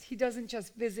 He doesn't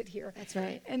just visit here. That's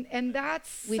right. And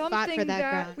that's We fought something for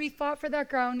that ground. we fought for that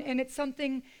ground, and it's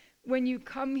something when you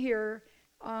come here.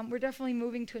 We're definitely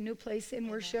moving to a new place in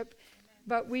worship.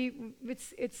 but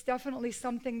it's definitely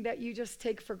something that you just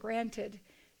take for granted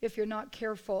if you're not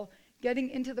careful. Getting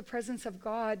into the presence of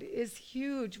God is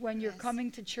huge when you're coming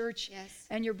to church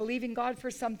and you're believing God for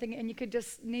something, and you could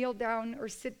just kneel down or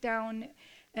sit down,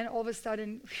 and all of a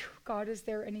sudden, God is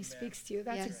there and he speaks to you.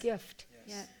 That's a gift.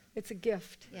 Yeah. It's a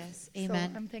gift. Yes.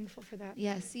 Amen. So I'm thankful for that.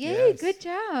 Yes. Yay. Yes. Good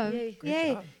job. Yay. Good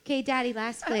Yay. job. Okay, Daddy,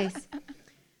 last place.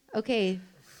 Okay.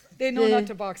 They know The- not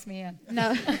to box me in.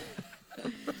 No.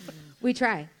 We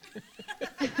try.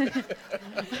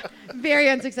 Very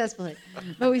unsuccessfully,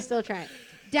 but we still try.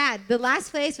 Dad, the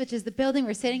last place, which is the building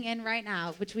we're sitting in right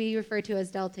now, which we refer to as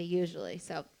Delta usually.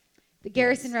 So the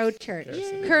Garrison Road Church,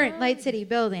 current Light City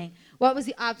building. What was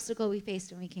the obstacle we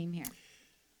faced when we came here?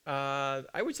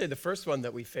 I would say the first one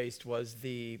that we faced was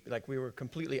we were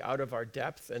completely out of our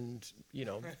depth, and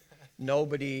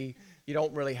nobody, you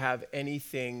don't really have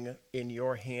anything in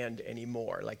your hand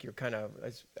anymore. Like you're kind of,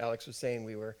 as Alex was saying,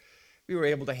 we were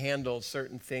able to handle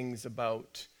certain things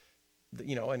about,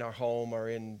 in our home or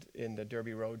in the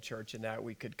Derby Road Church, and that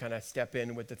we could kind of step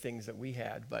in with the things that we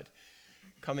had. But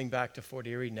coming back to Fort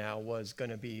Erie now was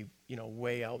going to be,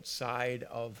 way outside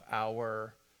of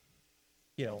our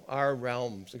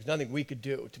realms. There's nothing we could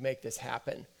do to make this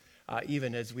happen.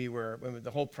 Even as when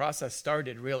the whole process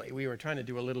started, really, we were trying to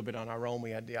do a little bit on our own.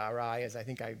 We had the RI, as I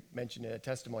think I mentioned in a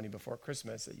testimony before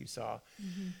Christmas that you saw.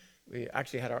 Mm-hmm. We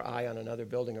actually had our eye on another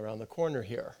building around the corner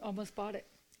here. Almost bought it.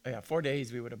 Yeah, 4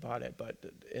 days we would have bought it, but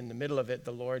in the middle of it,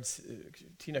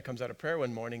 Tina comes out of prayer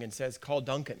one morning and says, "Call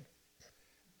Duncan."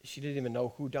 She didn't even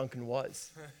know who Duncan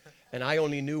was. And I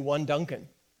only knew one Duncan.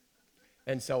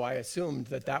 And so I assumed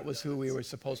that was who we were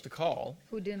supposed to call.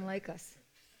 Who didn't like us?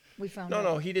 We found out.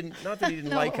 No, he didn't. Not that he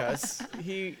didn't like us.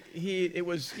 It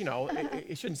was,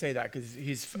 you shouldn't say that because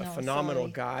he's a phenomenal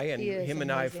guy, and He is him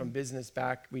and I amazing. from business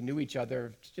back, we knew each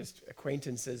other, just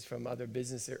acquaintances from other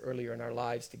business earlier in our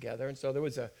lives together. And so there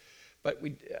was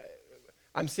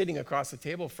I'm sitting across the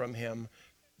table from him,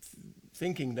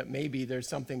 thinking that maybe there's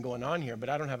something going on here, but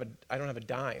I don't have a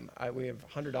dime. We have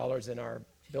 $100 in our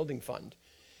building fund.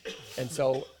 And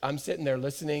so I'm sitting there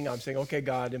listening. I'm saying, "Okay,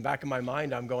 God." In the back of my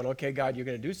mind, I'm going, "Okay, God, you're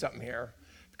going to do something here."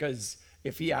 Because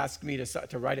if he asked me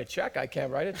to write a check, I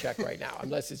can't write a check right now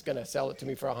unless he's going to sell it to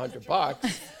me for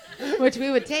 $100, Which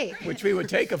we would take. which we would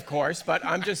take, of course. But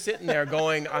I'm just sitting there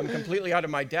going, I'm completely out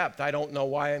of my depth. I don't know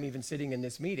why I'm even sitting in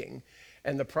this meeting.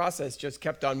 And the process just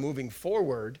kept on moving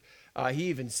forward. He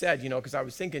even said, because I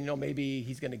was thinking, maybe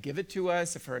he's going to give it to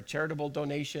us for a charitable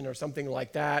donation or something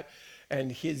like that.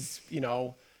 And his,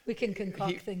 We can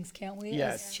concoct things, can't we?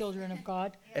 Yes. As children of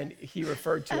God. and he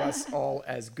referred to us all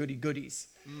as goody goodies.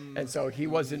 And so he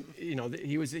wasn't,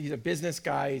 he's a business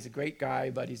guy, he's a great guy,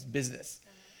 but he's business.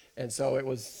 And so it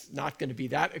was not going to be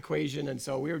that equation. And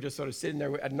so we were just sort of sitting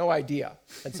there, we had no idea.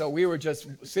 And so we were just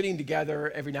sitting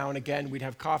together every now and again. We'd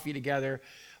have coffee together.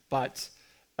 But,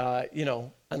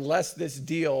 unless this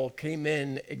deal came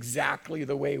in exactly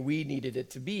the way we needed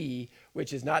it to be,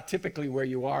 which is not typically where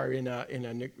you are in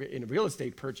a real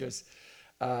estate purchase,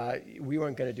 we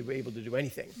weren't going to be able to do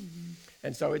anything. Mm-hmm.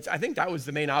 And so I think that was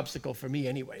the main obstacle for me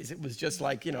anyways. It was just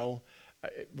like,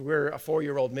 we're a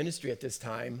 4-year-old ministry at this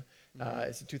time.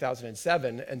 It's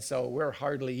 2007. And so we're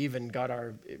hardly even got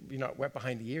our, wet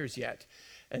behind the ears yet.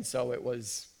 And so it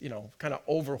was, kind of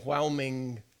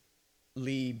overwhelmingly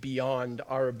beyond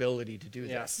our ability to do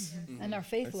this. Mm-hmm. And our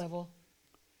faith level.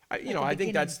 I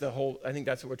think that's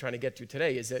what we're trying to get to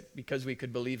today, is that because we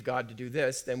could believe God to do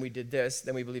this, then we did this,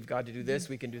 then we believe God to do this,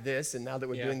 we can do this, and now that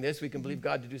we're doing this, we can believe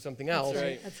God to do something else. That's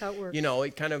right. That's how it works.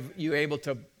 It kind of, you're able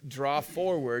to draw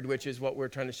forward, which is what we're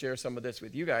trying to share some of this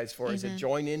with you guys for, is to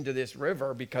join into this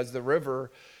river, because the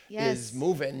river is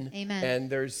moving. Amen. And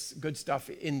there's good stuff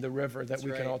in the river that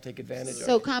we can all take advantage of.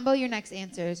 So combo your next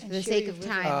answers for And the share sake your of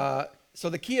wisdom. time. So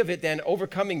the key of it then,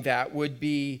 overcoming that, would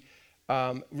be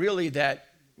really that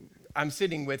I'm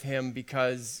sitting with him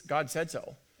because God said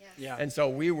so. Yeah. And so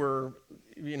we were,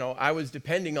 I was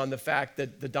depending on the fact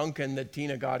that the Duncan that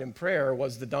Tina got in prayer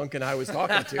was the Duncan I was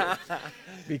talking to.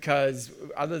 Because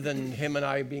other than him and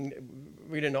I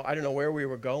I don't know where we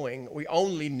were going. We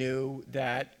only knew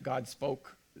that God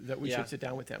spoke that we should sit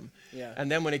down with him. Yeah. And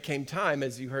then when it came time,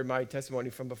 as you heard my testimony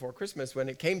from before Christmas, when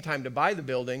it came time to buy the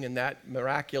building in that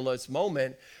miraculous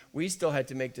moment, we still had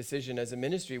to make decision as a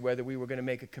ministry whether we were going to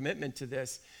make a commitment to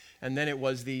this. And then it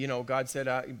was God said,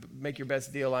 make your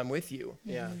best deal, I'm with you.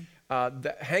 Yeah.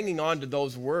 Hanging on to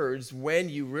those words when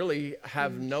you really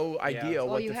have no idea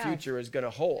what the future is going to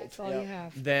hold. That's all you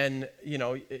have. Then,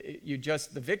 the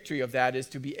victory of that is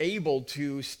to be able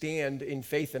to stand in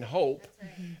faith and hope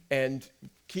and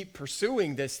keep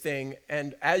pursuing this thing.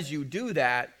 And as you do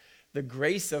that, the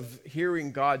grace of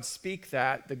hearing God speak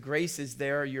that, the grace is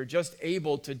there. You're just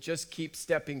able to just keep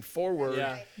stepping forward,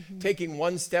 Yeah. taking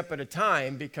one step at a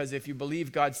time, because if you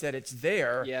believe God said it's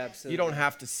there, Yeah, you absolutely. don't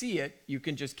have to see it. You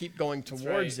can just keep going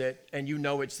towards right. it, and you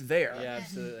know it's there. Yeah,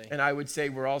 absolutely. And I would say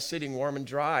we're all sitting warm and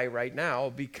dry right now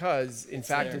because, in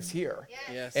fact, there. it's here.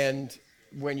 Yes. And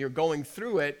when you're going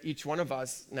through it, each one of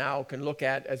us now can look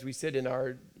at, as we said in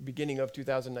our beginning of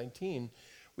 2019,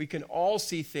 we can all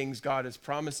see things God has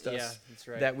promised us, Yeah, that's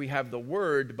right. that we have the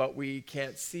word, but we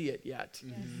can't see it yet.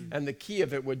 And the key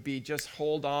of it would be just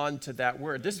hold on to that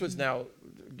word. This was now,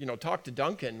 Talk to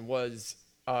Duncan was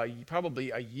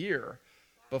probably a year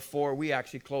before we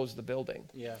actually closed the building.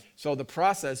 Yeah. So the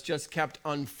process just kept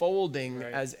unfolding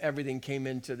Right. as everything came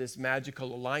into this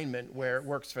magical alignment where it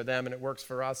works for them and it works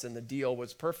for us, and the deal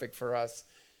was perfect for us.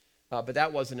 But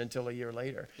that wasn't until a year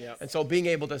later. Yeah. And so being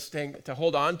able to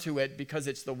hold on to it because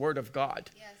it's the Word of God.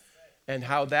 And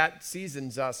how that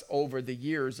seasons us over the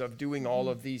years of doing all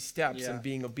of these steps Yeah. and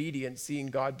being obedient, seeing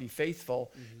God be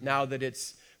faithful. Now that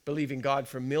it's believing God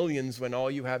for millions when all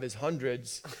you have is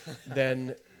hundreds,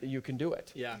 then you can do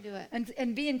it. Yeah. Do it.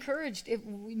 And be encouraged,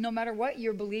 no matter what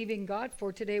you're believing God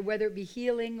for today, whether it be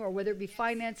healing or whether it be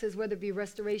finances, whether it be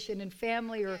restoration in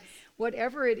family or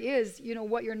whatever it is,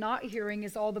 what you're not hearing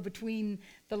is all the between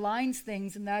the lines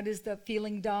things, and that is the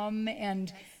feeling dumb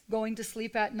and going to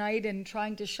sleep at night and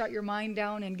trying to shut your mind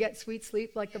down and get sweet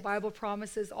sleep like the Bible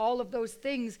promises, all of those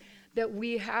things that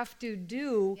we have to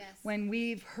do when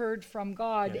we've heard from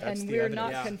God, Yeah, that's and the we're evidence.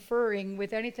 not Yeah. conferring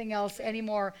with anything else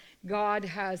anymore. God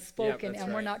has spoken, that's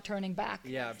and we're right. not turning back.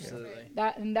 Yeah, absolutely.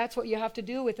 That's what you have to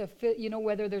do with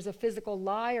whether there's a physical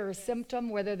lie or a symptom,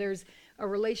 whether there's a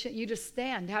relation, you just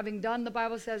stand. Having done, the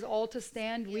Bible says, all to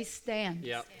stand, we stand.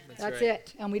 Yeah, That's right.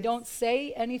 it. And we don't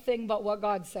say anything but what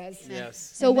God says. Yes.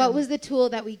 So what was the tool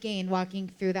that we gained walking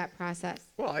through that process?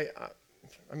 Well,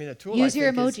 I mean, a tool. Use I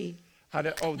your think, is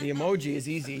emoji. the emoji is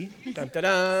easy. Dun, da,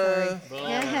 da.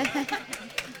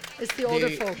 It's the older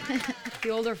The- folk. The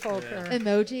older folk are.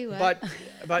 Emoji, what?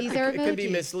 But These it, are it can be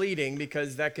emojis. misleading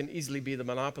because that can easily be the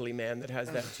Monopoly man that has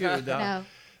that too. No.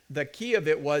 The key of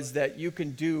it was that you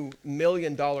can do $1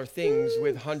 million things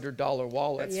with $100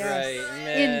 wallets. Yes. Right,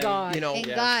 In man. God. You know, In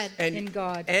Yes. God. and In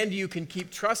God. and you can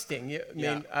keep trusting. I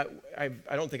mean, Yeah.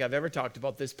 I don't think I've ever talked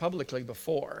about this publicly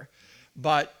before,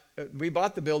 but we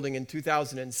bought the building in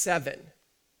 2007.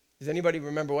 Does anybody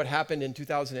remember what happened in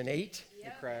 2008? The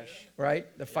crash. Right?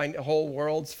 The whole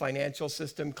world's financial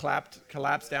system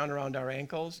collapsed down around our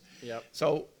ankles. Yep.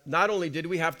 So not only did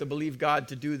we have to believe God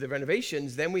to do the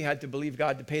renovations, then we had to believe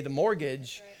God to pay the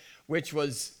mortgage, which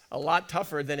was a lot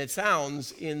tougher than it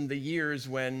sounds in the years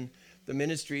when the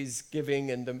ministry's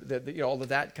giving and all of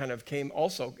that kind of came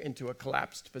also into a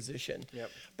collapsed position.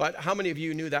 Yep. But how many of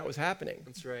you knew that was happening?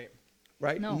 That's right.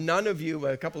 Right? No. None of you,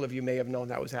 a couple of you may have known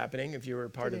that was happening if you were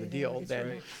part of the Today, deal that's then.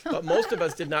 right. But most of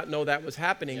us did not know that was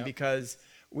happening Yep. because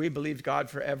we believed God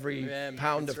for every Amen.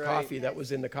 pound That's of right. coffee that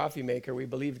was in the coffee maker. We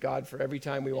believed God for every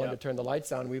time we wanted Yep. to turn the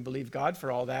lights on. We believed God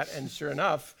for all that. And sure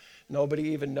enough, nobody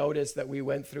even noticed that we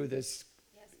went through this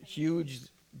huge,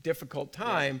 difficult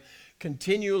time,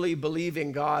 continually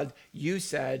believing God, you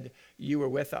said you were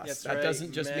with us. That's that right.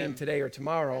 doesn't just Amen. mean today or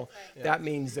tomorrow. That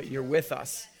means that you're with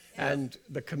us. And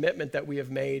the commitment that we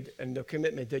have made and the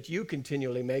commitment that you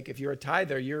continually make, if you're a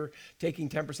tither, you're taking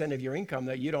 10% of your income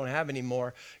that you don't have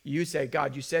anymore. You say,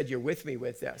 God, you said you're with me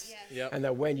with this. Yep. And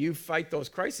that when you fight those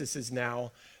crises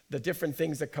now, the different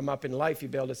things that come up in life,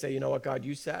 you'll be able to say, you know what, God,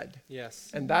 you said.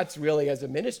 Yes. And that's really, as a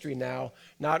ministry now,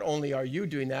 not only are you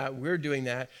doing that, we're doing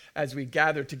that. As we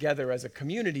gather together as a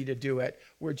community to do it,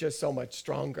 we're just so much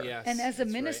stronger. Yes. And as a that's right.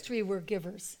 ministry, we're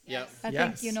givers. Yep. I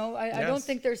Yes. think, I don't Yes.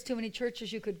 think there's too many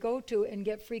churches you could go to and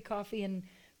get free coffee and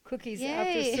cookies Yay.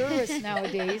 after service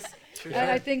nowadays. And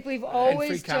I think we've always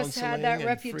just counseling had that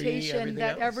and free reputation everything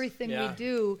that else. everything Yeah. we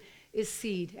do is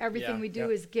seed. Everything Yeah. we do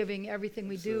Yeah. is giving. Everything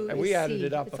we do And is we added seed.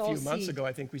 it up It's a all few months seed. ago.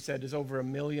 I think we said there's over $1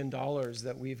 million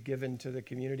that we've given to the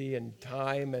community in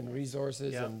time and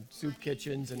resources Yeah. and soup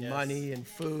kitchens and Yes. money and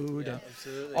food Yeah, and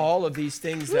absolutely. all of these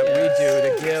things that we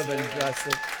do to give and bless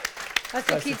it. That's what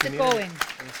Bless the keeps it community. going.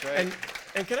 That's right.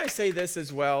 And can I say this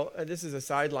as well? This is a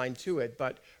sideline to it,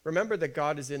 but remember that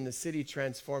God is in the city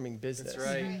transforming business. That's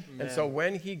right. And Amen. so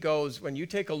when you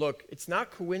take a look, it's not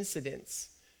coincidence.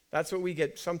 That's what we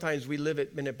get. Sometimes we live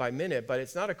it minute by minute, but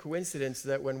it's not a coincidence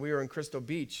that when we were in Crystal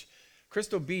Beach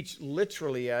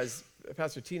literally, as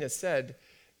Pastor Tina said,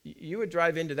 you would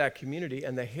drive into that community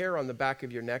and the hair on the back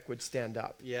of your neck would stand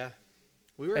up. Yeah.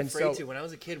 We were And afraid so- to. When I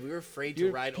was a kid, we were afraid to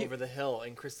You- ride pe- over the hill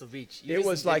in Crystal Beach. You It just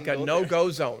was like a didn't go there. no-go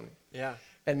zone. Yeah.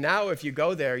 And now if you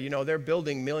go there, they're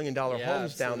building $1 million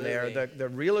homes down there. absolutely. The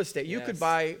real estate, you could Yes.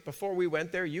 buy, before we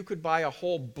went there, you could buy a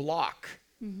whole block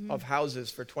of houses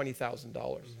for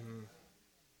 $20,000.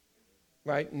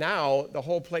 Right? Now, the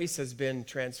whole place has been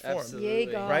transformed. Absolutely. Yay,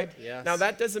 God. Right? Yes. Now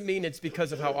that doesn't mean it's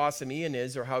because of how awesome Ian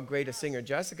is or how great a singer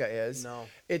Jessica is. No.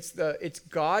 It's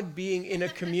God being in a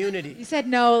community. You said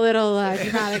no a little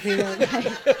dramatically.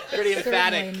 Pretty emphatic.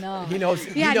 Certainly not. He knows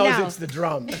Yeah, he knows no. it's the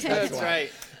drums. That's why.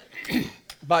 right.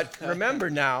 But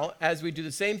remember now, as we do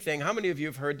the same thing, how many of you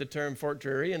have heard the term Fort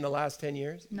Drury in the last 10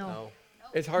 years? No. No.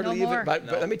 It's hardly No more. even, but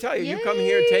No. let me tell you, you come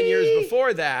here 10 years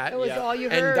before that, That was Yeah. all you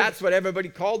and heard. that's what everybody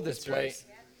called this That's right. place.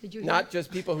 Did you Not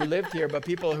just people who lived here, but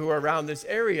people who are around this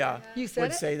area You said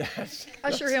would it? say that.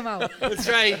 usher him out? That's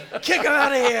right. Kick him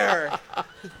out of here.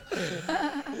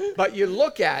 But you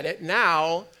look at it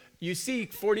now, you see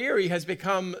Fort Erie has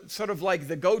become sort of like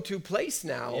the go-to place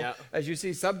now. Yeah. As you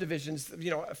see subdivisions,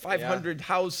 500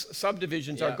 house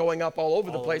subdivisions are Yeah. going up all over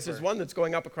the All place. There's over. one that's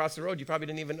going up across the road. You probably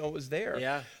didn't even know it was there.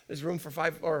 Yeah. There's room for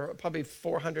probably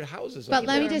 400 houses. But over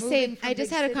let me there. just moving say, from I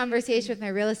just big had a cities. conversation with my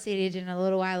real estate agent a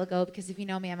little while ago because if you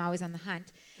know me, I'm always on the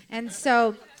hunt. And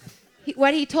so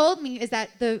what he told me is that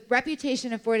the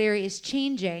reputation of Fort Erie is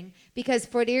changing because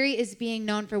Fort Erie is being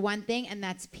known for one thing, and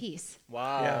that's peace.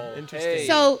 Wow. Yeah, interesting. Hey.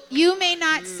 So you may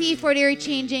not see Fort Erie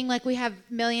changing like we have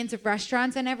millions of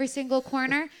restaurants on every single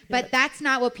corner, but that's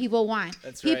not what people want.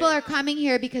 That's People right. are coming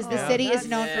here because the Yeah. city is That's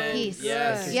known for And- peace.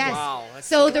 Yes. Yes. Wow. That's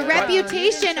So the good.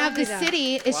 reputation Wow. of the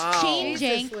city is Wow.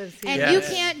 changing, Jesus lives here. and you Yes.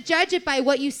 can't judge it by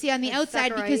what you see on the That's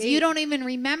outside Zechariah because you 8. don't even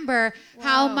remember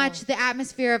how Wow. much the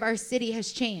atmosphere of our city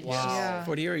has changed. Wow. Yeah.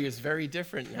 Fort Erie is very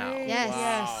different now. Hey. Yes,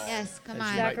 Wow. yes, come As you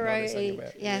on. might Zechariah notice 8.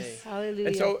 anyway. Yes. Hallelujah.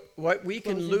 And so what we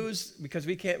can Closing. lose, because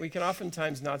we can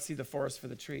oftentimes not see the forest for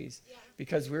the trees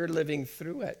because we're living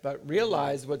through it. But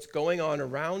realize what's going on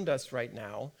around us right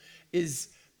now is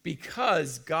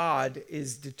because God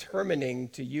is determining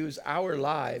to use our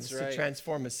lives That's right. to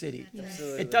transform a city.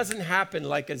 Absolutely. It doesn't happen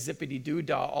like a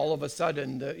zippity-doo-dah. All of a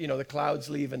sudden, the clouds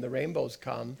leave and the rainbows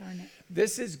come. Darn it.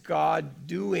 This is God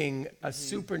doing a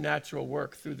supernatural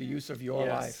work through the use of your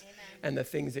Yes. life. And the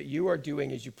things that you are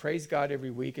doing as you praise God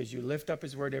every week, as you lift up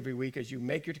his word every week, as you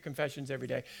make your confessions every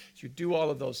day, as you do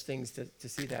all of those things to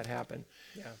see that happen.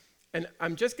 Yeah. And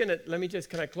I'm just can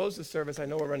I close the service? I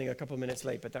know we're running a couple minutes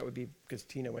late, but that would be because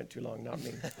Tina went too long, not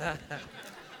me.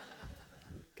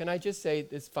 Can I just say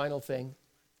this final thing?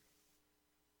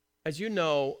 As you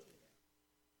know,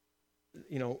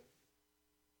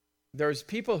 there's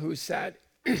people who sat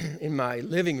in my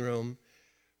living room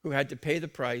who had to pay the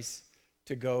price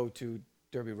to go to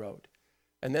Derby Road.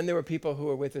 And then there were people who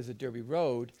were with us at Derby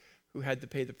Road who had to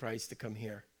pay the price to come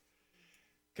here.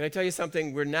 Can I tell you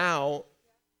something?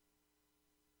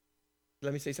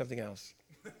 Let me say something else.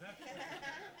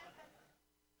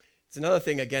 It's another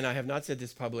thing, again, I have not said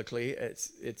this publicly.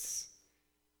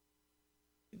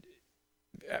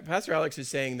 Pastor Alex is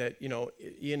saying that,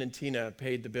 Ian and Tina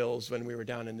paid the bills when we were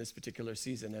down in this particular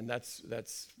season, and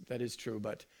that is true,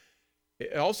 but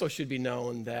it also should be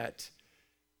known that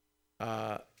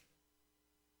I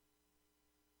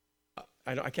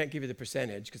can't give you the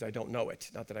percentage because I don't know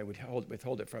it, not that I would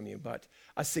withhold it from you, but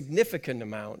a significant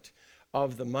amount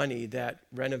of the money that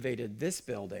renovated this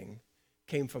building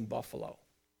came from Buffalo.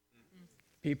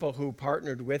 People who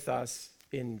partnered with us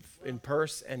in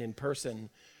purse and in person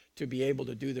to be able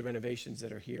to do the renovations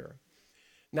that are here.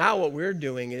 Now what we're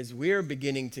doing is we're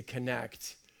beginning to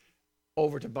connect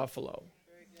over to Buffalo.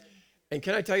 And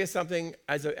can I tell you something?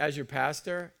 As your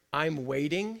pastor, I'm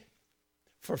waiting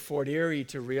for Fort Erie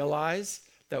to realize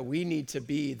that we need to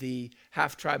be the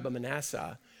half tribe of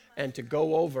Manasseh and to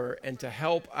go over and to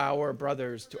help our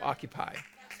brothers to occupy.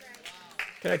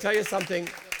 Can I tell you something?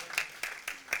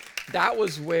 That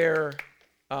was where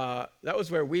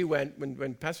we went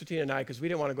when Pastor Tina and I, because we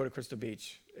didn't want to go to Crystal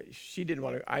Beach. She didn't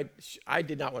want to. I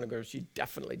did not want to go. She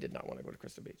definitely did not want to go to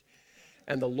Crystal Beach.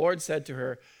 And the Lord said to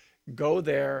her, "Go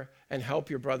there and help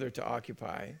your brother to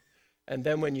occupy, and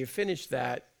then when you finish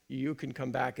that, you can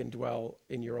come back and dwell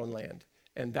in your own land."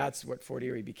 And that's what Fort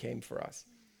Erie became for us.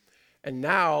 And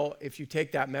now, if you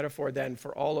take that metaphor then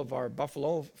for all of our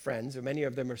Buffalo friends, and many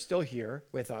of them are still here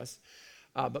with us,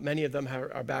 but many of them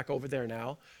are back over there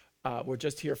now. We're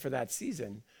just here for that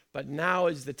season. But now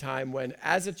is the time when,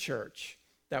 as a church,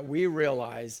 that we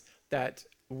realize that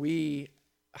we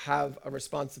have a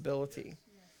responsibility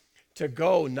to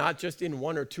go not just in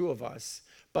one or two of us,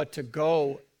 but to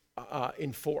go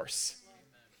in force.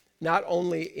 Not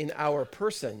only in our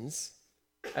persons,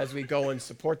 as we go and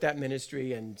support that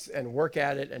ministry and work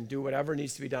at it and do whatever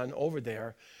needs to be done over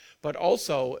there, but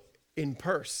also in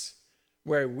purse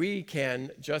where we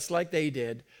can, just like they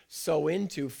did,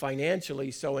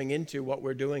 financially sowing into what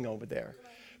we're doing over there.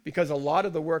 Because a lot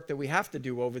of the work that we have to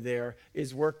do over there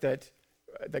is work that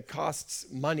costs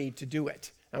money to do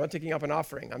it. I'm not taking up an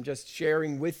offering. I'm just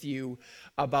sharing with you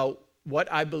about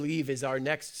what I believe is our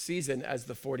next season as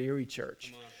the Fort Erie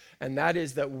Church. And that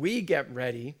is that we get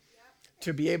ready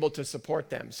to be able to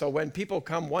support them. So when people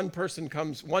come, one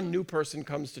new person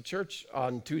comes to church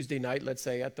on Tuesday night, let's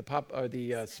say at the pub or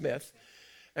the Smith,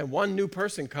 and one new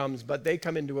person comes, but they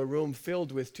come into a room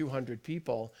filled with 200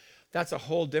 people. That's a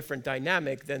whole different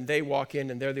dynamic than they walk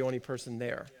in and they're the only person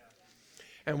there.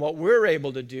 And what we're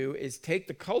able to do is take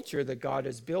the culture that God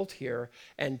has built here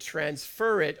and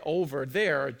transfer it over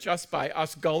there just by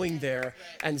us going there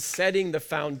and setting the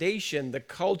foundation, the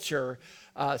culture,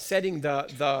 setting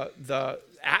the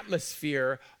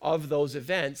atmosphere of those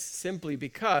events, simply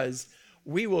because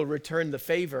we will return the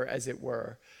favor, as it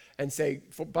were, and say,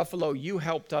 for Buffalo, you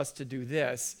helped us to do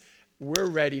this. We're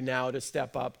ready now to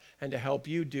step up and to help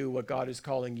you do what God is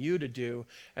calling you to do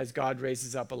as God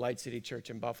raises up a Light City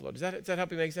Church in Buffalo. Does that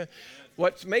help you make sense?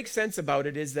 What makes sense about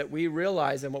it is that we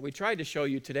realize, and what we tried to show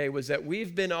you today was that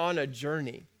we've been on a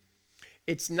journey.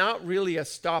 It's not really a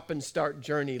stop and start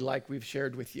journey like we've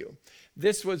shared with you.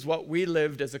 This was what we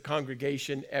lived as a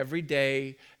congregation every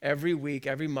day, every week,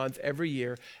 every month, every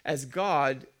year, as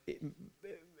God,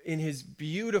 in his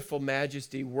beautiful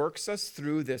majesty, works us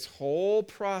through this whole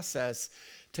process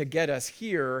to get us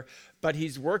here, but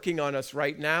he's working on us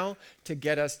right now to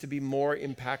get us to be more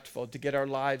impactful, to get our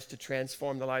lives to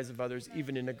transform the lives of others,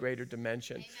 even in a greater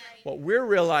dimension. What we're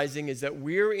realizing is that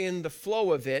we're in the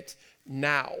flow of it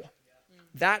now.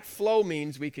 That flow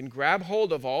means we can grab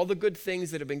hold of all the good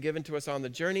things that have been given to us on the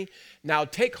journey. Now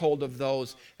take hold of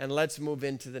those and let's move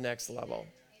into the next level.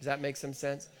 Does that make some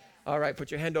sense? All right,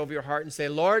 put your hand over your heart and say,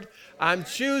 Lord, I'm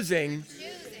choosing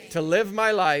to live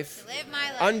my life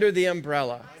under the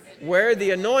umbrella, where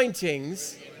the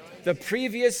anointings, the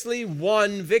previously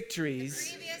won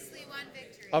victories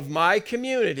of my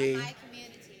community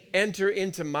enter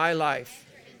into my life.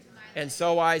 And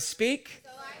so I speak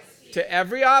to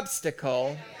every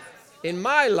obstacle in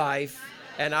my life,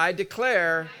 and I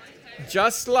declare,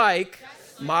 just like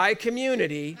my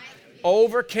community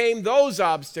overcame those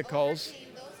obstacles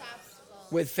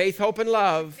with faith, hope, and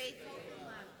love,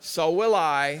 so will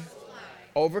I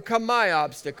overcome my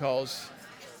obstacles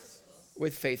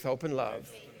with faith, hope, and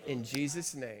love. In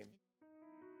Jesus' name.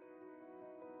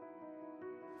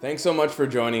 Thanks so much for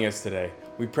joining us today.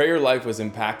 We pray your life was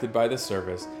impacted by this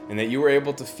service and that you were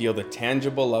able to feel the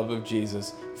tangible love of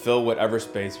Jesus fill whatever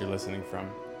space you're listening from.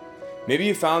 Maybe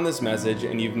you found this message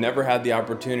and you've never had the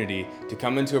opportunity to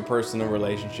come into a personal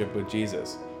relationship with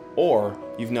Jesus, or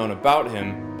you've known about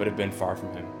him but have been far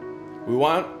from him. We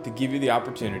want to give you the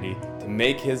opportunity to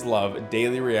make his love a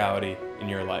daily reality in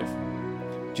your life.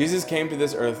 Jesus came to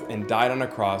this earth and died on a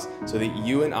cross so that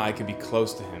you and I could be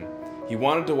close to him. He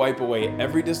wanted to wipe away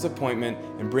every disappointment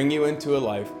and bring you into a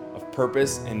life of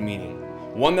purpose and meaning,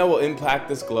 one that will impact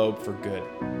this globe for good.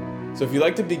 So if you'd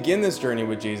like to begin this journey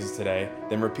with Jesus today,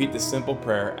 then repeat this simple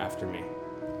prayer after me.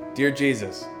 Dear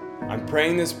Jesus, I'm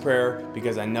praying this prayer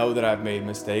because I know that I've made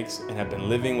mistakes and have been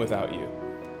living without you.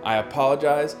 I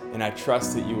apologize and I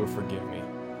trust that you will forgive me.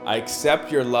 I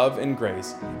accept your love and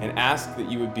grace and ask that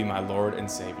you would be my Lord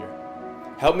and Savior.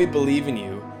 Help me believe in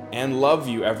you and love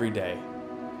you every day.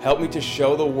 Help me to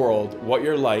show the world what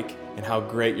you're like and how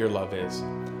great your love is.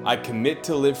 I commit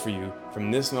to live for you from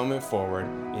this moment forward.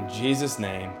 In Jesus'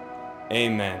 name,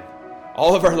 amen.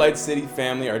 All of our Light City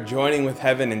family are joining with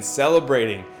heaven and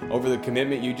celebrating over the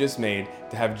commitment you just made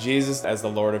to have Jesus as the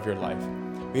Lord of your life.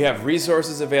 We have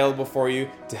resources available for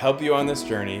you to help you on this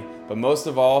journey, but most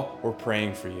of all, we're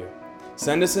praying for you.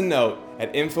 Send us a note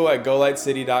at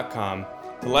info@golightcity.com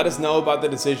to let us know about the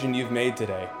decision you've made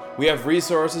today. We have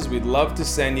resources we'd love to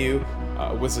send you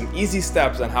with some easy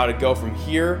steps on how to go from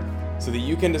here so that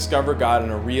you can discover God in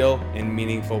a real and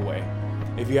meaningful way.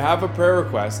 If you have a prayer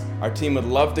request, our team would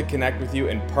love to connect with you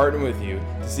and partner with you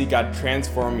to see God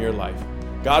transform your life.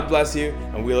 God bless you,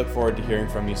 and we look forward to hearing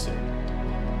from you soon.